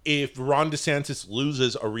 if Ron DeSantis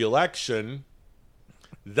loses a re-election,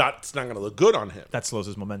 that's not going to look good on him. That slows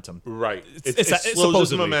his momentum. Right. It slows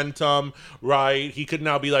his momentum. Right. He could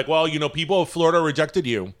now be like, well, people of Florida rejected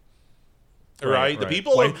you. Right. The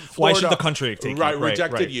people of Florida, why should the country take you?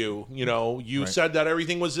 Rejected you. You said that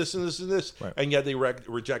everything was this and this and this, and yet they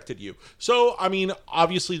rejected you. So, I mean,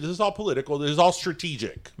 obviously, this is all political. This is all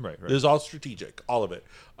strategic. Right. This is all strategic. All of it.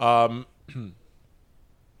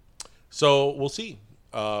 So we'll see.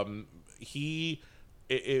 In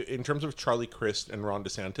terms of Charlie Crist and Ron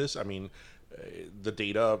DeSantis, I mean, the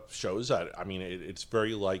data shows that. I mean, it's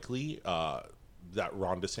very likely that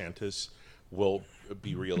Ron DeSantis will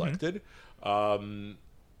be reelected.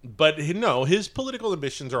 But no, his political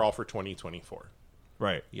ambitions are all for 2024.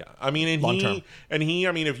 Right. Yeah. I mean,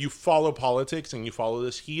 if you follow politics and you follow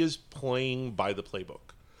this, he is playing by the playbook.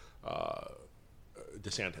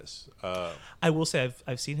 DeSantis. I will say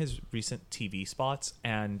I've seen his recent TV spots,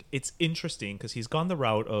 and it's interesting because he's gone the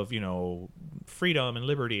route of freedom and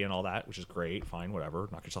liberty and all that, which is great. Fine, whatever,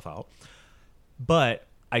 knock yourself out. But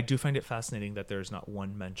I do find it fascinating that there's not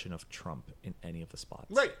one mention of Trump in any of the spots.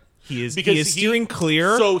 Right. He is steering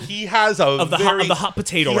clear. So he has of the hot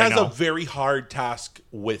potato right now. He has a very hard task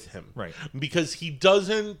with him. Right. Because he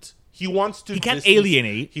doesn't. He wants to. He can't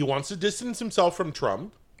alienate. He wants to distance himself from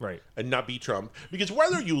Trump. Right. And not be Trump. Because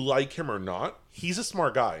whether you like him or not, he's a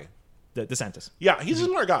smart guy. DeSantis. Yeah, he's a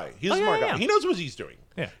smart guy. He's a smart guy. He knows what he's doing.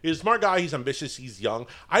 Yeah. He's a smart guy. He's ambitious. He's young.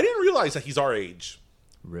 I didn't realize that he's our age.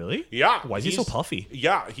 Really? Yeah. Why is he so puffy?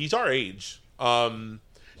 Yeah, he's our age. He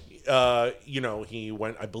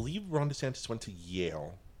went, I believe Ron DeSantis went to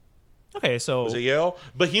Yale. Okay, so... Was it Yale?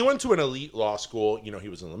 But he went to an elite law school. He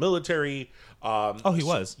was in the military. He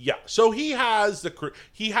was? Yeah. So he has the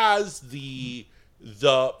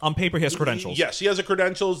on paper, he has credentials. Yes, he has the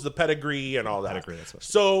credentials, the pedigree, and all that. Pedigree, that's what.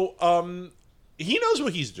 So, he knows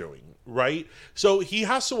what he's doing, right? So he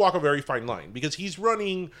has to walk a very fine line because he's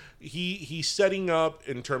running. He's setting up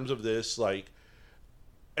in terms of this,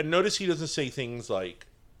 and notice he doesn't say things like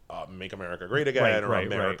 "Make America Great Again" or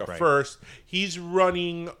 "America First." He's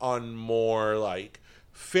running on more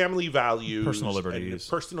family values, personal liberties,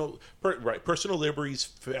 personal liberties,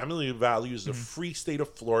 family values, the free state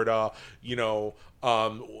of Florida,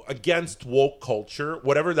 against woke culture,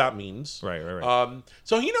 whatever that means. Right.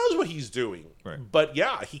 So he knows what he's doing. Right. But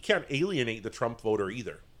yeah, he can't alienate the Trump voter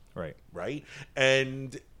either. Right.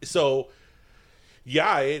 And so,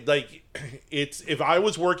 yeah, if I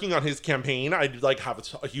was working on his campaign, I'd have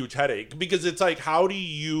a huge headache because it's how do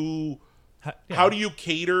you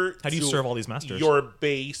cater? How do you serve all these masters? Your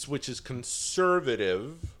base, which is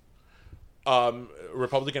conservative,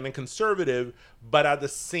 Republican and conservative, but at the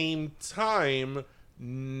same time,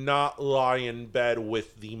 not lie in bed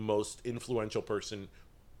with the most influential person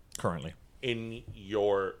currently in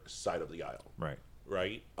your side of the aisle. Right.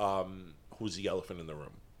 Who's the elephant in the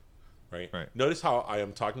room. Right. Notice how I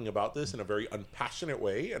am talking about this in a very unpassionate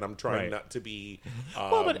way, and I'm trying not to be.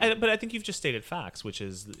 But I think you've just stated facts, which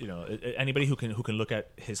is anybody who can look at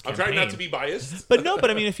his campaign. I'm trying not to be biased. But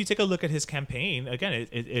I mean, if you take a look at his campaign, again,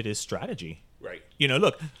 it is strategy. Right.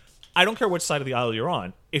 Look, I don't care which side of the aisle you're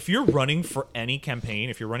on. If you're running for any campaign,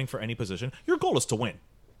 if you're running for any position, your goal is to win.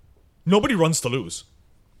 Nobody runs to lose.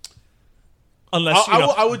 Unless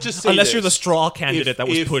I would just say unless you're the straw candidate that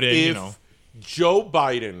was put in. If Joe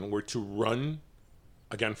Biden were to run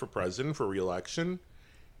again for president for re-election,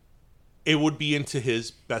 it would be into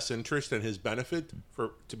his best interest and his benefit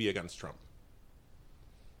to be against Trump.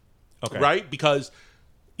 Okay. Right? Because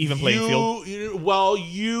even playing field.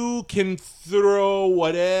 You can throw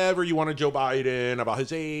whatever you want to Joe Biden about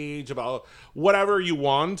his age, about whatever you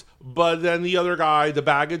want, but then the other guy, the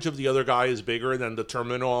baggage of the other guy is bigger than the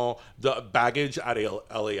baggage at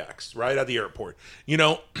LAX, right? At the airport.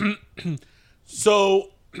 So,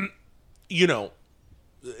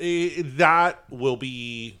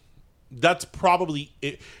 that's probably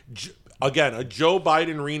it. Again, a Joe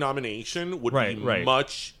Biden renomination would be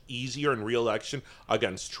much easier in re-election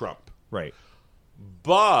against Trump. Right.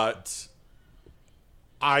 But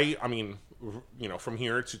I mean, from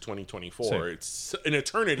here to 2024, it's an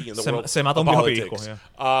eternity in the world of politics.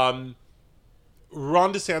 Ron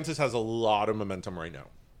DeSantis has a lot of momentum right now.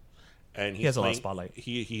 And he has a lot of spotlight.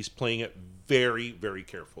 He's playing it very, very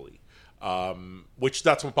carefully, which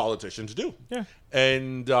that's what politicians do. Yeah.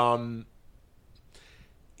 And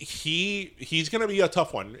he's going to be a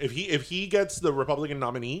tough one. If he gets the Republican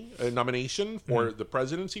nomination for the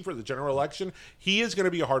presidency for the general election, he is going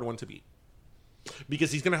to be a hard one to beat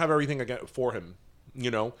because he's going to have everything for him,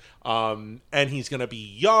 and he's going to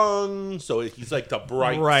be young, so he's like the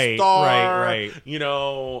bright star, right.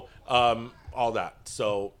 All that.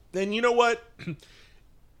 So then you know what?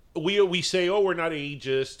 We say, oh, we're not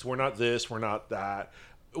ageist, we're not this, we're not that.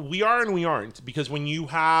 We are and we aren't, because when you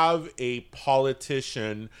have a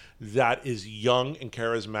politician that is young and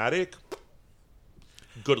charismatic,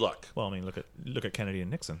 good luck. Well, I mean, look at Kennedy and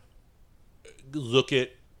Nixon. Look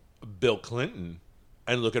at Bill Clinton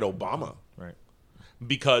and look at Obama. Right.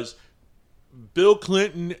 Because Bill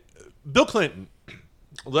Clinton,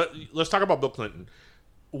 let's talk about Bill Clinton.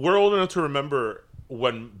 We're old enough to remember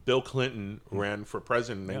when Bill Clinton ran for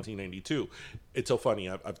president in 1992. It's so funny.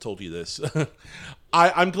 I've told you this.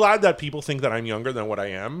 I'm glad that people think that I'm younger than what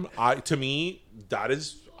I am. To me, that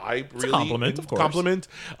is it's a compliment, of course. Compliment.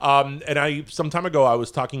 And some time ago, I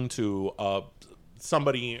was talking to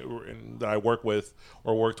somebody that I worked with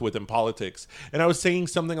in politics, and I was saying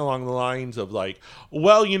something along the lines of like,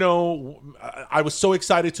 well, I was so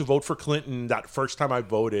excited to vote for Clinton that first time I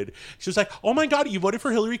voted. She was like, oh my God, you voted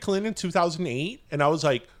for Hillary Clinton in 2008? And I was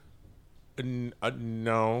like,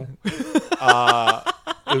 no.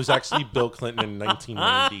 It was actually Bill Clinton in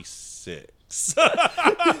 1996.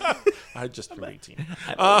 I just turned 18.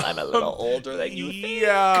 I'm a little older than you think.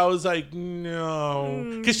 Yeah, I was like,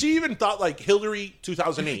 no. Because she even thought like Hillary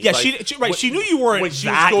 2008. Yeah, she knew you weren't when she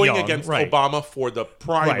that was going young. against Obama for the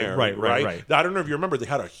primary, right. I don't know if you remember, they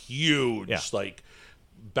had a huge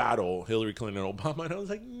battle, Hillary Clinton and Obama, and I was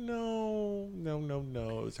like, no,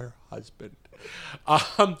 it was her husband.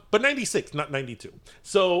 But 96, not 92.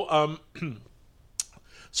 So,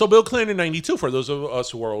 so Bill Clinton in 92, for those of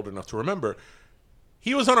us who are old enough to remember,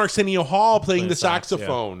 he was on Arsenio Hall playing the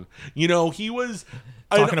saxophone. He was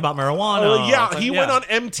talking about marijuana. He went on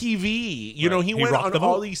MTV. He went on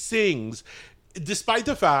all these things, despite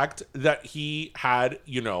the fact that he had,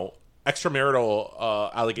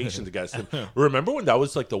 extramarital allegations against him. Remember when that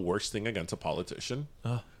was like the worst thing against a politician?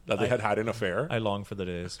 That they had an affair. I long for the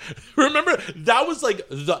days. Remember, that was like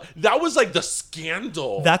the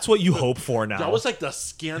scandal. That's what you hope for now. That was like the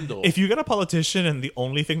scandal. If you get a politician and the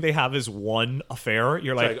only thing they have is one affair,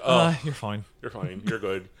 you're like, you're fine. You're fine. You're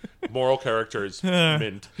good. Moral characters,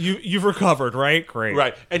 mint. You've recovered, right? Great.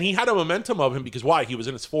 Right. And he had a momentum of him because why? He was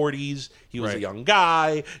in his 40s. He was a young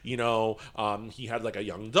guy. He had like a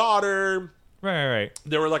young daughter. Right.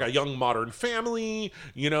 They were like a young modern family.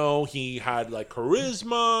 He had like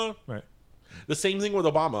charisma. Right. The same thing with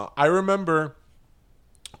Obama. I remember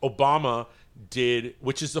Obama did,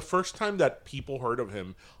 which is the first time that people heard of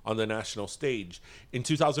him on the national stage, in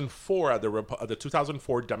 2004 at the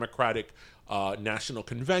 2004 Democratic National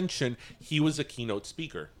Convention. He was a keynote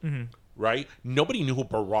speaker. Mm-hmm. Right. Nobody knew who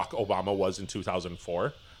Barack Obama was in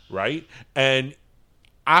 2004. Right. And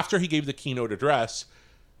after he gave the keynote address,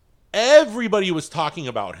 everybody was talking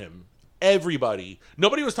about him. Everybody.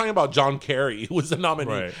 Nobody was talking about John Kerry, who was the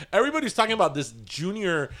nominee. Right. Everybody was talking about this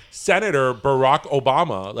junior senator, Barack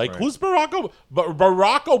Obama. Like, who's Barack Obama?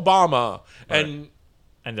 Barack Obama. Right.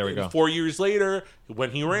 And there we go. 4 years later,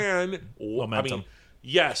 when he ran, momentum. I mean,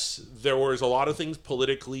 yes, there was a lot of things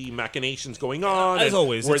politically, machinations going on. As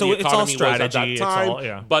always. Where the economy all strategy. was at that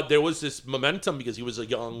time. But there was this momentum because he was a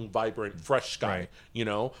young, vibrant, fresh guy,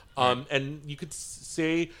 And you could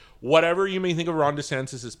say whatever you may think of Ron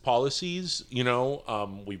DeSantis' policies,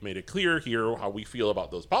 we've made it clear here how we feel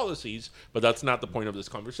about those policies, but that's not the point of this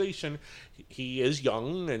conversation. He is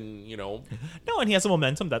young and, No, and he has a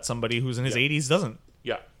momentum that somebody who's in his 80s doesn't.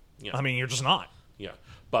 Yeah. I mean, you're just not. Yeah.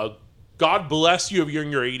 But God bless you if you're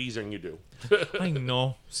in your 80s and you do. I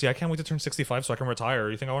know. See, I can't wait to turn 65 so I can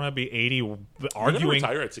retire. You think I want to be 80 You're arguing? going to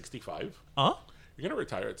retire at 65? Huh? You're going to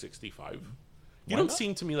retire at 65? You Why don't not?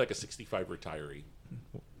 seem to me like a 65 retiree.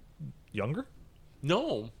 Younger?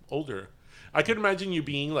 No, older. I could imagine you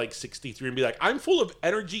being like 63 and be like, I'm full of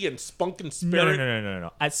energy and spunk and spirit.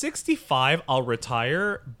 No. At 65, I'll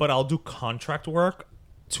retire, but I'll do contract work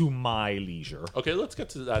to my leisure. Okay, let's get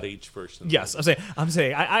to that age first. Yes, I'm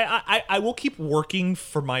saying I will keep working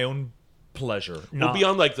for my own pleasure. We'll be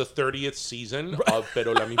on like the 30th season of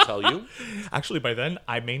Pero Let Me Tell You. Actually, by then,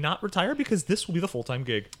 I may not retire because this will be the full-time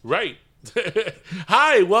gig. Right.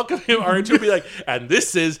 Hi, welcome to our intro. Be like, and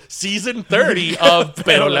this is season 30 of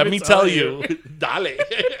Pero Let Me Tell You. Dale.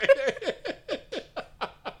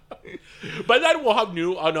 By then we'll have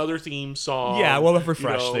another theme song. Yeah, we'll have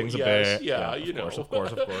refreshed things a bit. Yeah, of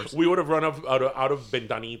course. We would have run out of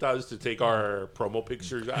Ventanitas to take our promo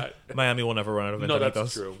pictures at. Miami will never run out of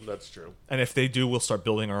Ventanitas. No, that's true. And if they do, we'll start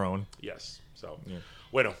building our own. Yes. So,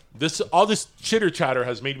 bueno, all this chitter chatter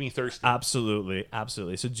has made me thirsty. Absolutely.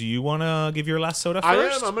 So, do you want to give your last soda first?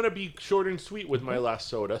 I am. I'm going to be short and sweet with my last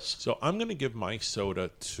soda. So, I'm going to give my soda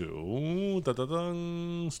to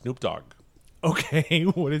Snoop Dogg. Okay,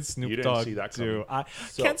 what did Snoop You didn't Dogg see that do? coming. I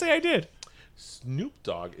can't say I did. Snoop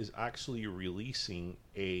Dogg is actually releasing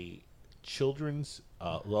a children's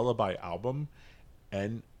lullaby album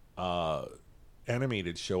and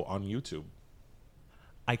animated show on YouTube.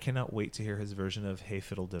 I cannot wait to hear his version of Hey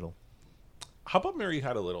Fiddle Diddle. How about Mary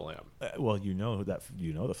Had a Little Lamb? Well, you know the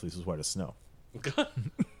fleece was white as snow.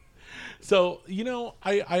 So,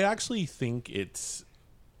 I actually think it's...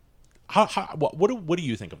 What do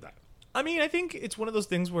you think of that? I mean, I think it's one of those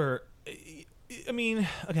things where...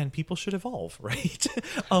 again, people should evolve, right?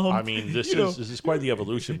 This is quite the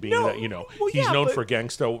evolution, being that he's known for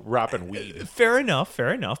gangsta rap and weed. Fair enough.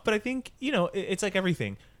 But I think it's like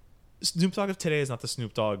everything. Snoop Dogg of today is not the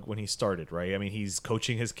Snoop Dogg when he started, right? I mean, he's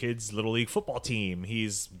coaching his kids' little league football team.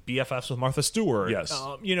 He's BFFs with Martha Stewart. Yes.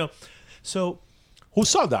 So who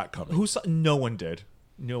saw that coming? No one did.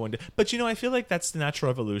 But I feel like that's the natural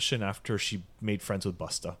evolution after she made friends with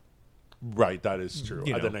Busta. Right, that is true.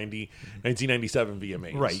 At the 1997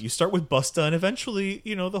 VMAs. Right, you start with Busta, and eventually,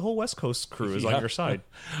 the whole West Coast crew is on your side.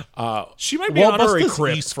 She might be an honorary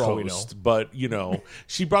Crip East for all we know. Coast, but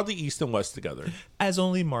she brought the East and West together, as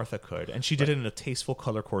only Martha could, and she did it in a tasteful,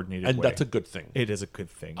 color coordinated way. And that's a good thing. It is a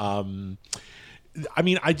good thing.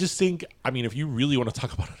 I just think, if you really want to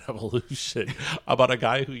talk about an evolution, about a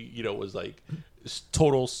guy who was like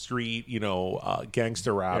total street,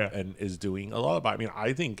 gangster rap, and is doing a lullaby.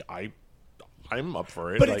 I think I'm up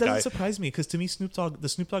for it. But it doesn't surprise me because to me, the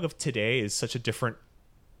Snoop Dogg of today is such a different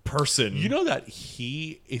person. You know that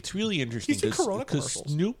it's really interesting because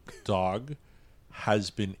Snoop Dogg has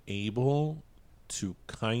been able to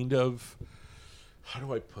kind of, how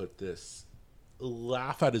do I put this,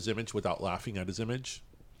 laugh at his image without laughing at his image.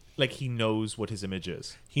 Like he knows what his image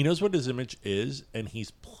is. He knows what his image is, and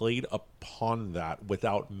he's played upon that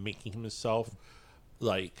without making himself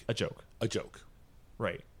like a joke.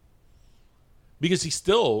 Right. Because he's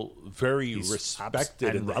still very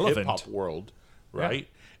respected in the hip-hop world, right?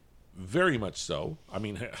 Yeah. Very much so.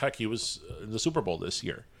 Heck, he was in the Super Bowl this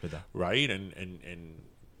year, right? And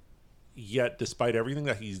yet, despite everything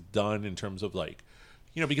that he's done in terms of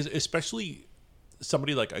because especially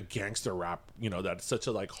somebody like a gangster rap, that's such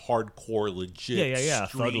a hardcore, legit,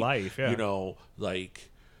 street, thug life,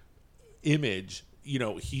 image.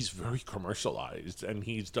 He's very commercialized, and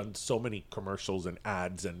he's done so many commercials and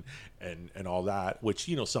ads and all that, which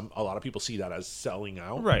a lot of people see that as selling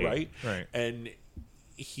out, right? And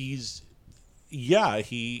he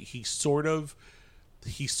sort of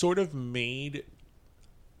made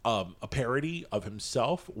a parody of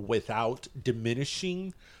himself without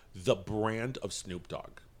diminishing the brand of Snoop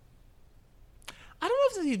Dogg. I don't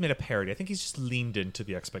know if he's made a parody. I think he's just leaned into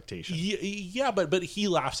the expectation. Yeah, but he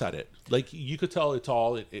laughs at it. You could tell it's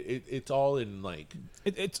all in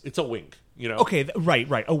it's a wink. Okay,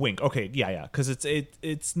 right, a wink. Okay, yeah, because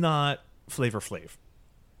it's not Flavor Flav.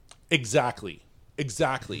 Exactly.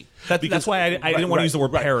 That's why I didn't want to use the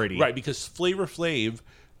word parody. Right, because Flavor Flav,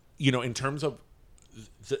 in terms of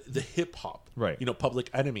the hip hop, right?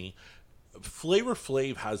 Public Enemy. Flavor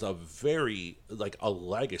Flav has a very a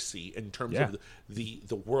legacy in terms of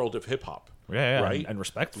the world of hip hop, right, and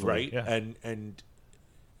respectfully, right, and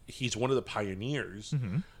he's one of the pioneers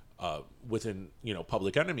within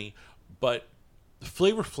Public Enemy, but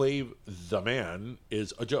Flavor Flav, the man,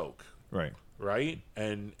 is a joke, right,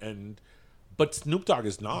 but Snoop Dogg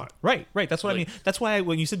is not, right. That's what I mean. That's why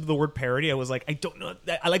when you said the word parody, I was like, I don't know.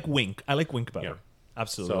 I like Wink. I like Wink better.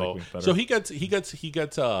 Absolutely. So he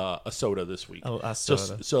gets a soda this week. Oh, a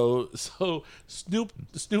soda. So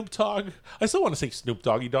Snoop Dogg. I still want to say Snoop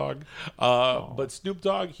Doggy Dog, but Snoop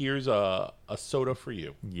Dogg. Here's a soda for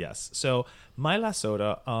you. Yes. So my last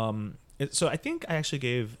soda. So I think I actually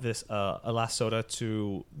gave this a last soda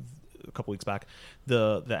to a couple weeks back.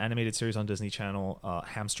 The animated series on Disney Channel,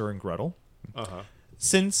 Hamster and Gretel.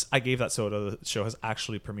 Since I gave that soda, the show has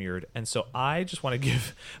actually premiered, and so I just want to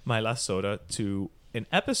give my last soda to an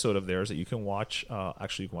episode of theirs that you can watch.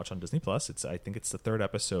 Actually, you can watch on Disney Plus. I think it's the 3rd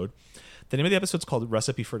episode. The name of the episode is called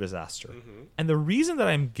 "Recipe for Disaster," and the reason that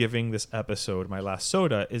I'm giving this episode my last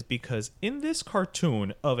soda is because in this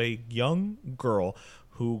cartoon of a young girl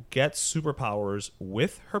who gets superpowers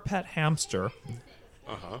with her pet hamster.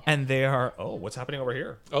 And they are. Oh, what's happening over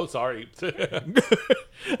here? Oh, sorry.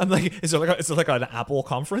 I'm like, is there like an Apple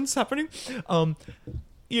conference happening?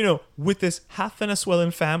 With this half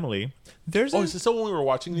Venezuelan family, there's. Is this the one we were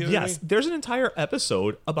watching the other day? Yes, there's an entire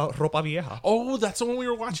episode about Ropa Vieja. Oh, that's the one we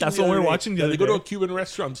were watching. That's the one we were watching the other day. They go to a Cuban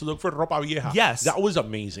restaurant to look for Ropa Vieja. Yes, that was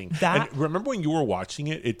amazing. And remember when you were watching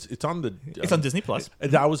it? It's on the. It's on Disney Plus.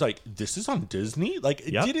 And I was like, this is on Disney. Like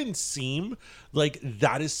it didn't seem like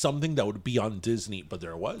that is something that would be on Disney, but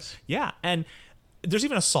there was. Yeah, and there's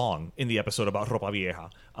even a song in the episode about Ropa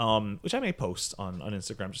Vieja, which I may post on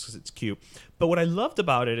Instagram just because it's cute. But what I loved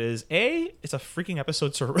about it is, A, it's a freaking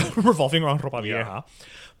episode revolving around Ropa Vieja.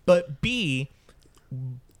 But B,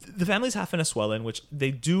 the family's half Venezuelan, which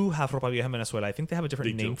they do have Ropa Vieja in Venezuela. I think they have a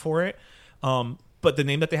different name for it. But the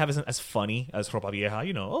name that they have isn't as funny as Ropa Vieja.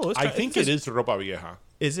 I think it is Ropa Vieja.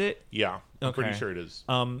 Is it? Yeah, I'm pretty sure it is.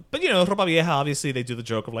 But Ropa Vieja, obviously, they do the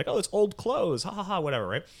joke of like, it's old clothes, ha ha ha, whatever,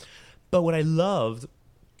 right? But what I loved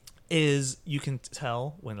is you can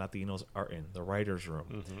tell when Latinos are in the writer's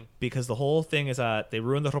room because the whole thing is that they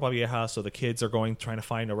ruined the Ropa Vieja, so the kids are trying to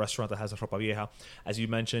find a restaurant that has a Ropa Vieja. As you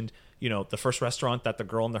mentioned, the first restaurant that the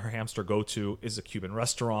girl and her hamster go to is a Cuban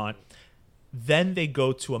restaurant. Then they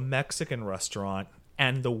go to a Mexican restaurant,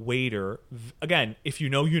 and the waiter, again, if you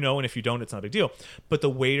know, and if you don't, it's not a big deal. But the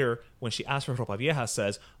waiter, when she asks for Ropa Vieja,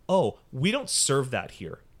 says, we don't serve that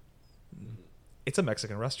here. It's a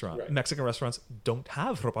Mexican restaurant. Right. Mexican restaurants don't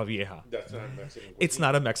have Ropa Vieja. That's not Mexican cuisine. It's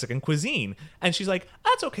not a Mexican cuisine. And she's like,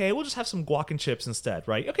 that's okay. We'll just have some guac and chips instead,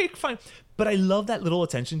 right? Okay, fine. But I love that little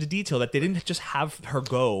attention to detail that they didn't just have her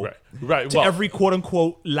go to every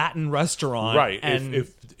quote-unquote Latin restaurant. Right. And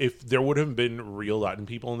if there would have been real Latin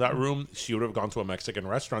people in that room, she would have gone to a Mexican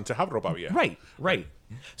restaurant to have Ropa Vieja. Right.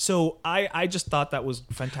 So I just thought that was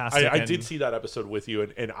fantastic. I did see that episode with you,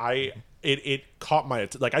 and it caught my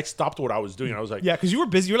attention. Like I stopped what I was doing. I was like, yeah, because you were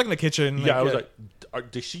busy. You were like in the kitchen. Yeah, I was like,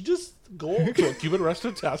 did she just go to a Cuban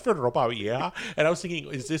restaurant to ask for Ropa Vieja? And I was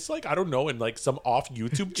thinking, is this like, I don't know, in like some off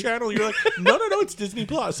YouTube channel? You're like, no, it's Disney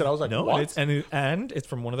Plus. And I was like, no, what? And it's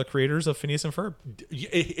from one of the creators of Phineas and Ferb.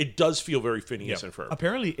 It does feel very Phineas and Ferb.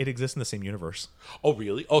 Apparently, it exists in the same universe. Oh,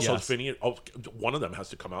 really? Oh, yes. So Phineas. Oh, one of them has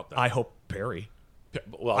to come out then. I hope Perry.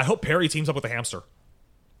 Well, I hope Perry teams up with the hamster.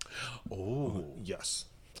 Oh, yes.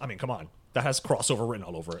 I mean, come on. That has crossover written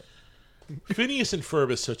all over it. Phineas and Ferb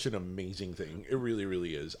is such an amazing thing. It really,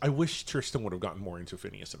 really is. I wish Tristan would have gotten more into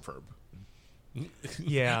Phineas and Ferb.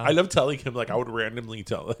 Yeah. I love telling him, like, I would randomly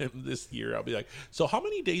tell him this year, I'll be like, so how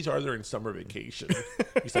many days are there in summer vacation?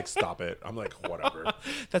 He's like, stop it. I'm like, whatever.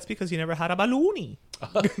 That's because you never had a balloony.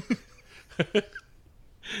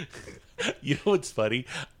 You know what's funny?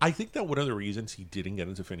 I think that one of the reasons he didn't get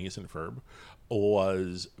into Phineas and Ferb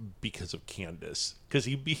was because of Candace. Because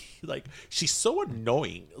he'd be like, she's so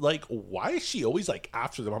annoying. Like, why is she always like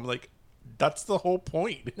after them? I'm like, that's the whole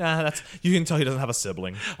point. Nah, you can tell he doesn't have a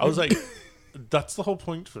sibling. I was like, that's the whole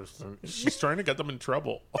point. She's trying to get them in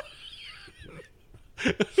trouble.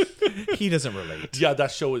 He doesn't relate. Yeah,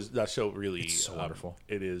 that show really it's so wonderful.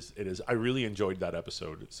 It is. I really enjoyed that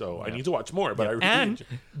episode. So I need to watch more. But I really and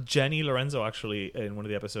Jenny Lorenzo actually in one of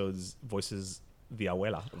the episodes voices the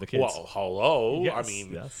abuela of the kids. Well, hello. Yes, I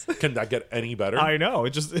mean, can that get any better? I know.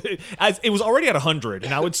 It was already at 100.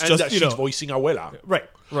 Now it's and just that she's voicing abuela.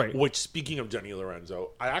 Right. Which, speaking of Jenny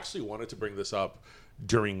Lorenzo, I actually wanted to bring this up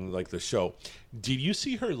during like the show. Did you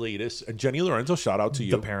see her latest? And Jenny Lorenzo, shout out to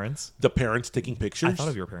you. The parents taking pictures. I thought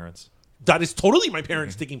of your parents. That is totally my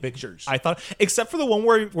parents taking pictures. I thought, except for the one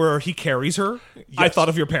where he carries her. Yes. I thought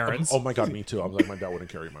of your parents. Oh my god, me too. I was like, my dad wouldn't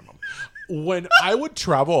carry my mom. When I would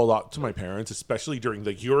travel a lot to my parents, especially during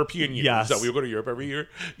the European years that we would go to Europe every year,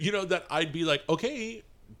 you know, that I'd be like, okay,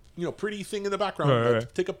 you know, pretty thing in the background,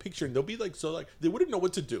 right. Take a picture, and they'll be like, so like, they wouldn't know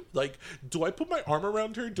what to do. Like, do I put my arm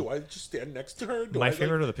around her? Do I just stand next to her? My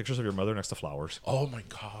favorite are the pictures of your mother next to flowers. Oh my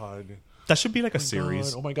god. That should be like a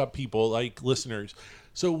series. God, oh my God, people, like listeners.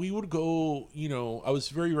 So we would go, I was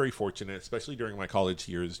very, very fortunate, especially during my college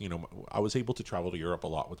years. I was able to travel to Europe a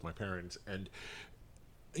lot with my parents. And,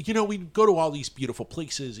 we'd go to all these beautiful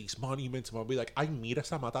places, these monuments. And I'd be like, ay, mira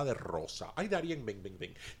esa mata de rosa. Ay, Darien,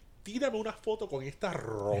 ven. Tírame una foto con estas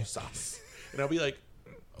rosas. And I'll be like,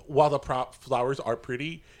 while the flowers are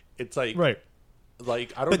pretty, it's like, right.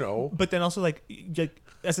 Like, I don't know. But then also, like,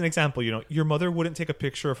 as an example, your mother wouldn't take a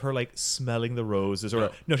picture of her, like, smelling the roses.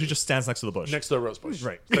 Or no, she just stands next to the bush. Next to the rose bush.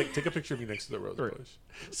 Right. Like, take a picture of me next to the rose bush.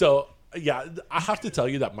 So, yeah, I have to tell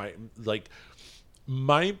you that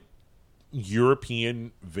my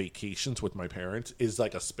European vacations with my parents is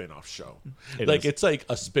like a spin-off show. It's like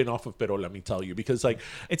a spin-off of Pero Let Me Tell You. Because, like...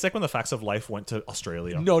 It's like when the Facts of Life went to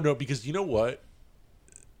Australia. No, because you know what?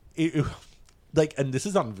 And this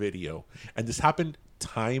is on video, and this happened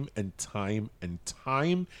time and time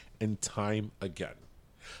again.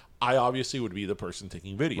 I obviously would be the person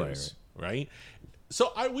taking videos, right?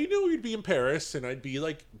 So we knew we'd be in Paris, and I'd be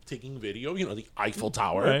like taking video, the Eiffel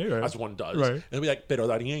Tower, as one does, and I'd be like, "Pero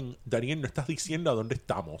Darien, no estás diciendo dónde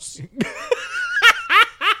estamos."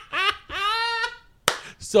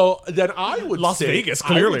 So then I would Las Vegas,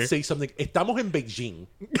 clearly. I would say something. Estamos en Beijing,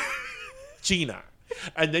 China.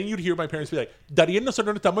 And then you'd hear my parents be like, Darien,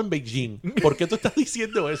 nosotros no estamos en Beijing. ¿Por qué tú estás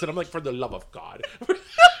diciendo eso? And I'm like, for the love of God.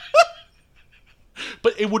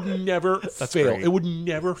 But it would never fail. Great. It would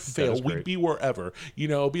never fail. We'd be wherever. Be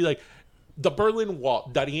like, the Berlin Wall.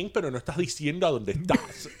 Darien, pero no estás diciendo dónde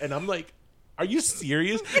estás. And I'm like, are you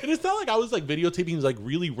serious? And it's not like I was like videotaping like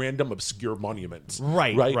really random obscure monuments.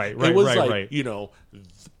 Right. It was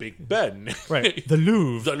Big Ben. Right. The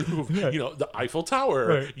Louvre. Yeah. The Eiffel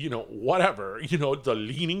Tower. Right. Whatever. The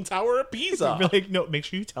Leaning Tower of Pisa. Like, no, make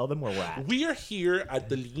sure you tell them where we're at. We are here at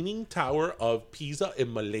the Leaning Tower of Pisa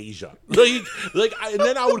in Malaysia. And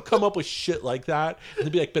then I would come up with shit like that. And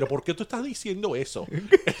they'd be like, pero ¿por qué tú estás diciendo eso?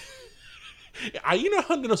 Ahí no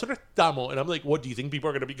donde nosotros estamos. And I'm like, what, do you think people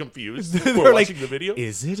are going to be confused who are watching the video?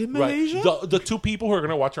 Is it in Malaysia? Right. The two people who are going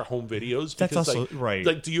to watch our home videos. That's also, right.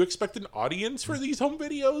 Like, do you expect an audience for these home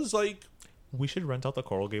videos? Like, we should rent out the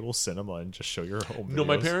Coral Gables cinema and just show your home videos. No,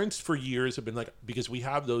 my parents for years have been like, because we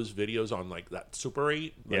have those videos on like that Super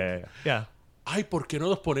 8. Like, yeah. Ay, ¿por qué no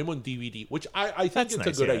los ponemos en DVD? Which I think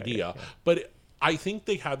it's a good idea. Yeah. But I think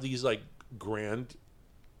they have these like grand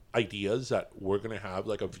ideas that we're going to have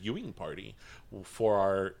like a viewing party for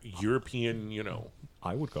our European,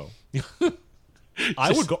 I would go.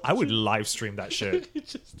 I would go. I would live stream that shit.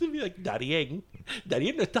 Just to be like, Darien no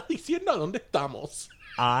está diciendo dónde estamos.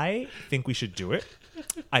 I think we should do it.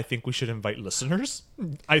 I think we should invite listeners.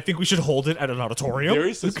 I think we should hold it at an auditorium. There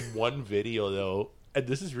is this one video though, and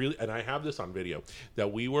this is really, and I have this on video,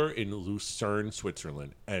 that we were in Lucerne,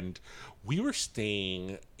 Switzerland, and we were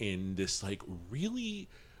staying in this like really...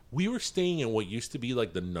 We were staying in what used to be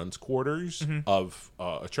like the nuns' quarters of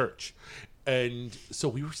a church. And so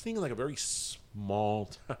we were staying in like a very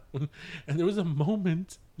small town. And there was a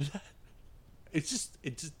moment that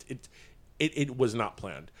it was not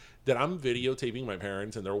planned. That I'm videotaping my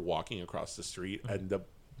parents and they're walking across the street and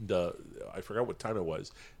the I forgot what time it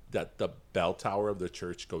was, that the bell tower of the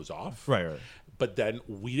church goes off. Right. But then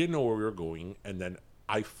we didn't know where we were going, and then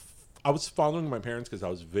I was following my parents because I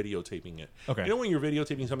was videotaping it. Okay. When you're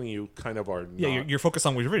videotaping something, you kind of are not... Yeah, you're focused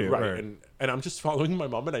on what you're videoing. Right. And I'm just following my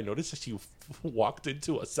mom, and I noticed that she walked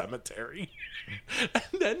into a cemetery. And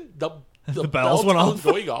then the bells went off.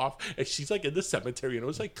 Going off, and she's like in the cemetery, and it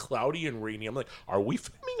was like cloudy and rainy. I'm like, are we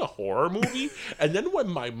filming a horror movie? And then when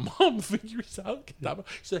my mom figures out,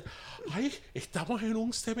 she's like, ay, estamos en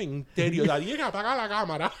un cementerio. Nadie apaga la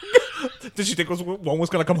cámara. Did she think one was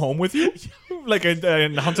going to come home with you? Like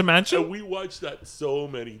in Haunted Mansion? And we watched that so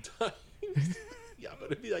many times. Yeah,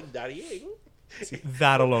 but it'd be like, Daddy.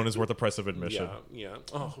 That alone is worth the price of admission. Yeah.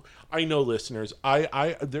 Oh, I know, listeners.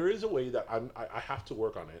 I there is a way that I have to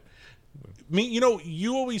work on it. Me,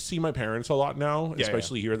 you always see my parents a lot now,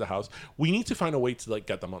 especially here in the house. We need to find a way to like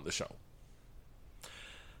get them on the show.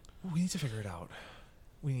 We need to figure it out.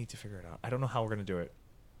 I don't know how we're going to do it.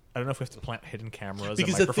 I don't know if we have to plant hidden cameras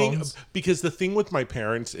and microphones. Because the thing with my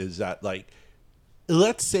parents is that, like,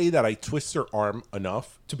 let's say that I twist their arm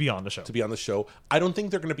enough to be on the show. I don't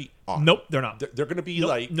think they're going to be on. Nope, they're not. They're going to be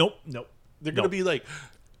Nope. They're going to be like,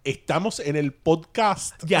 estamos en el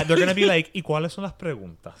podcast. Yeah, they're going to be like, ¿y cuáles son las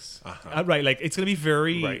preguntas? Right, like, it's going to be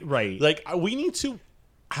very... Right. Like, we need to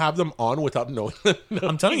have them on without knowing.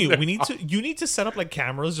 I'm telling you, you need to set up, like,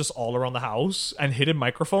 cameras just all around the house and hidden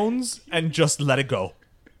microphones and just let it go.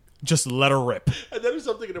 Just let her rip. And then if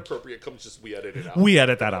something inappropriate comes, we edit it out. We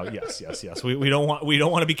edit that out. Yes. We don't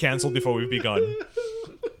want to be canceled before we've begun.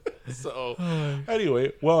 So,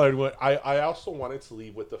 anyway, I also wanted to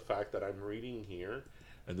leave with the fact that I'm reading here,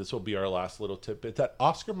 and this will be our last little tidbit, that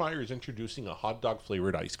Oscar Mayer is introducing a hot dog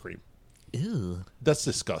flavored ice cream. Ew. That's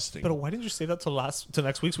disgusting. But why didn't you say that till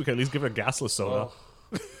next week so we can at least give it a gasless soda?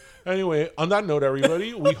 Anyway, on that note,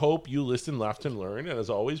 everybody, we hope you listened, laughed, and learned. And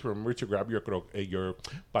as always, remember to grab your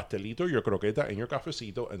pastelito, your croqueta, and your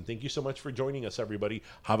cafecito. And thank you so much for joining us, everybody.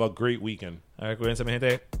 Have a great weekend. All right, cuídense, mi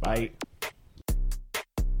gente. Bye.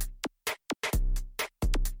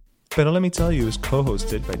 Pero Let Me Tell You is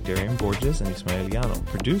co-hosted by Darian Borges and Ismaeliano,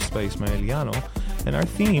 produced by Ismaeliano, and our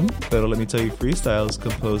theme, Pero Let Me Tell You Freestyle, is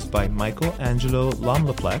composed by Michael Angelo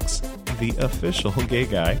Lomlaplex, the official gay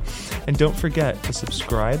guy. And don't forget to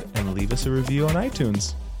subscribe and leave us a review on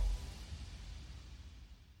iTunes.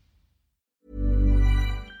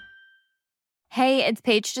 Hey, it's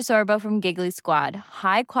Paige DeSorbo from Giggly Squad.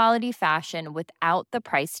 High quality fashion without the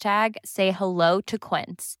price tag. Say hello to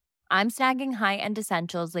Quince. I'm snagging high-end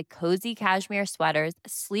essentials like cozy cashmere sweaters,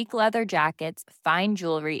 sleek leather jackets, fine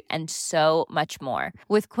jewelry, and so much more.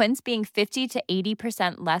 With Quince being 50 to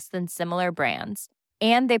 80% less than similar brands.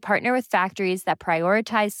 And they partner with factories that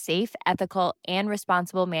prioritize safe, ethical, and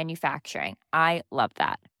responsible manufacturing. I love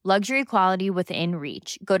that. Luxury quality within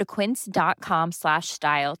reach. Go to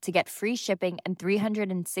quince.com/style to get free shipping and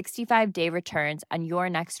 365-day returns on your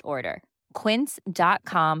next order.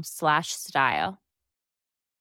 Quince.com/style.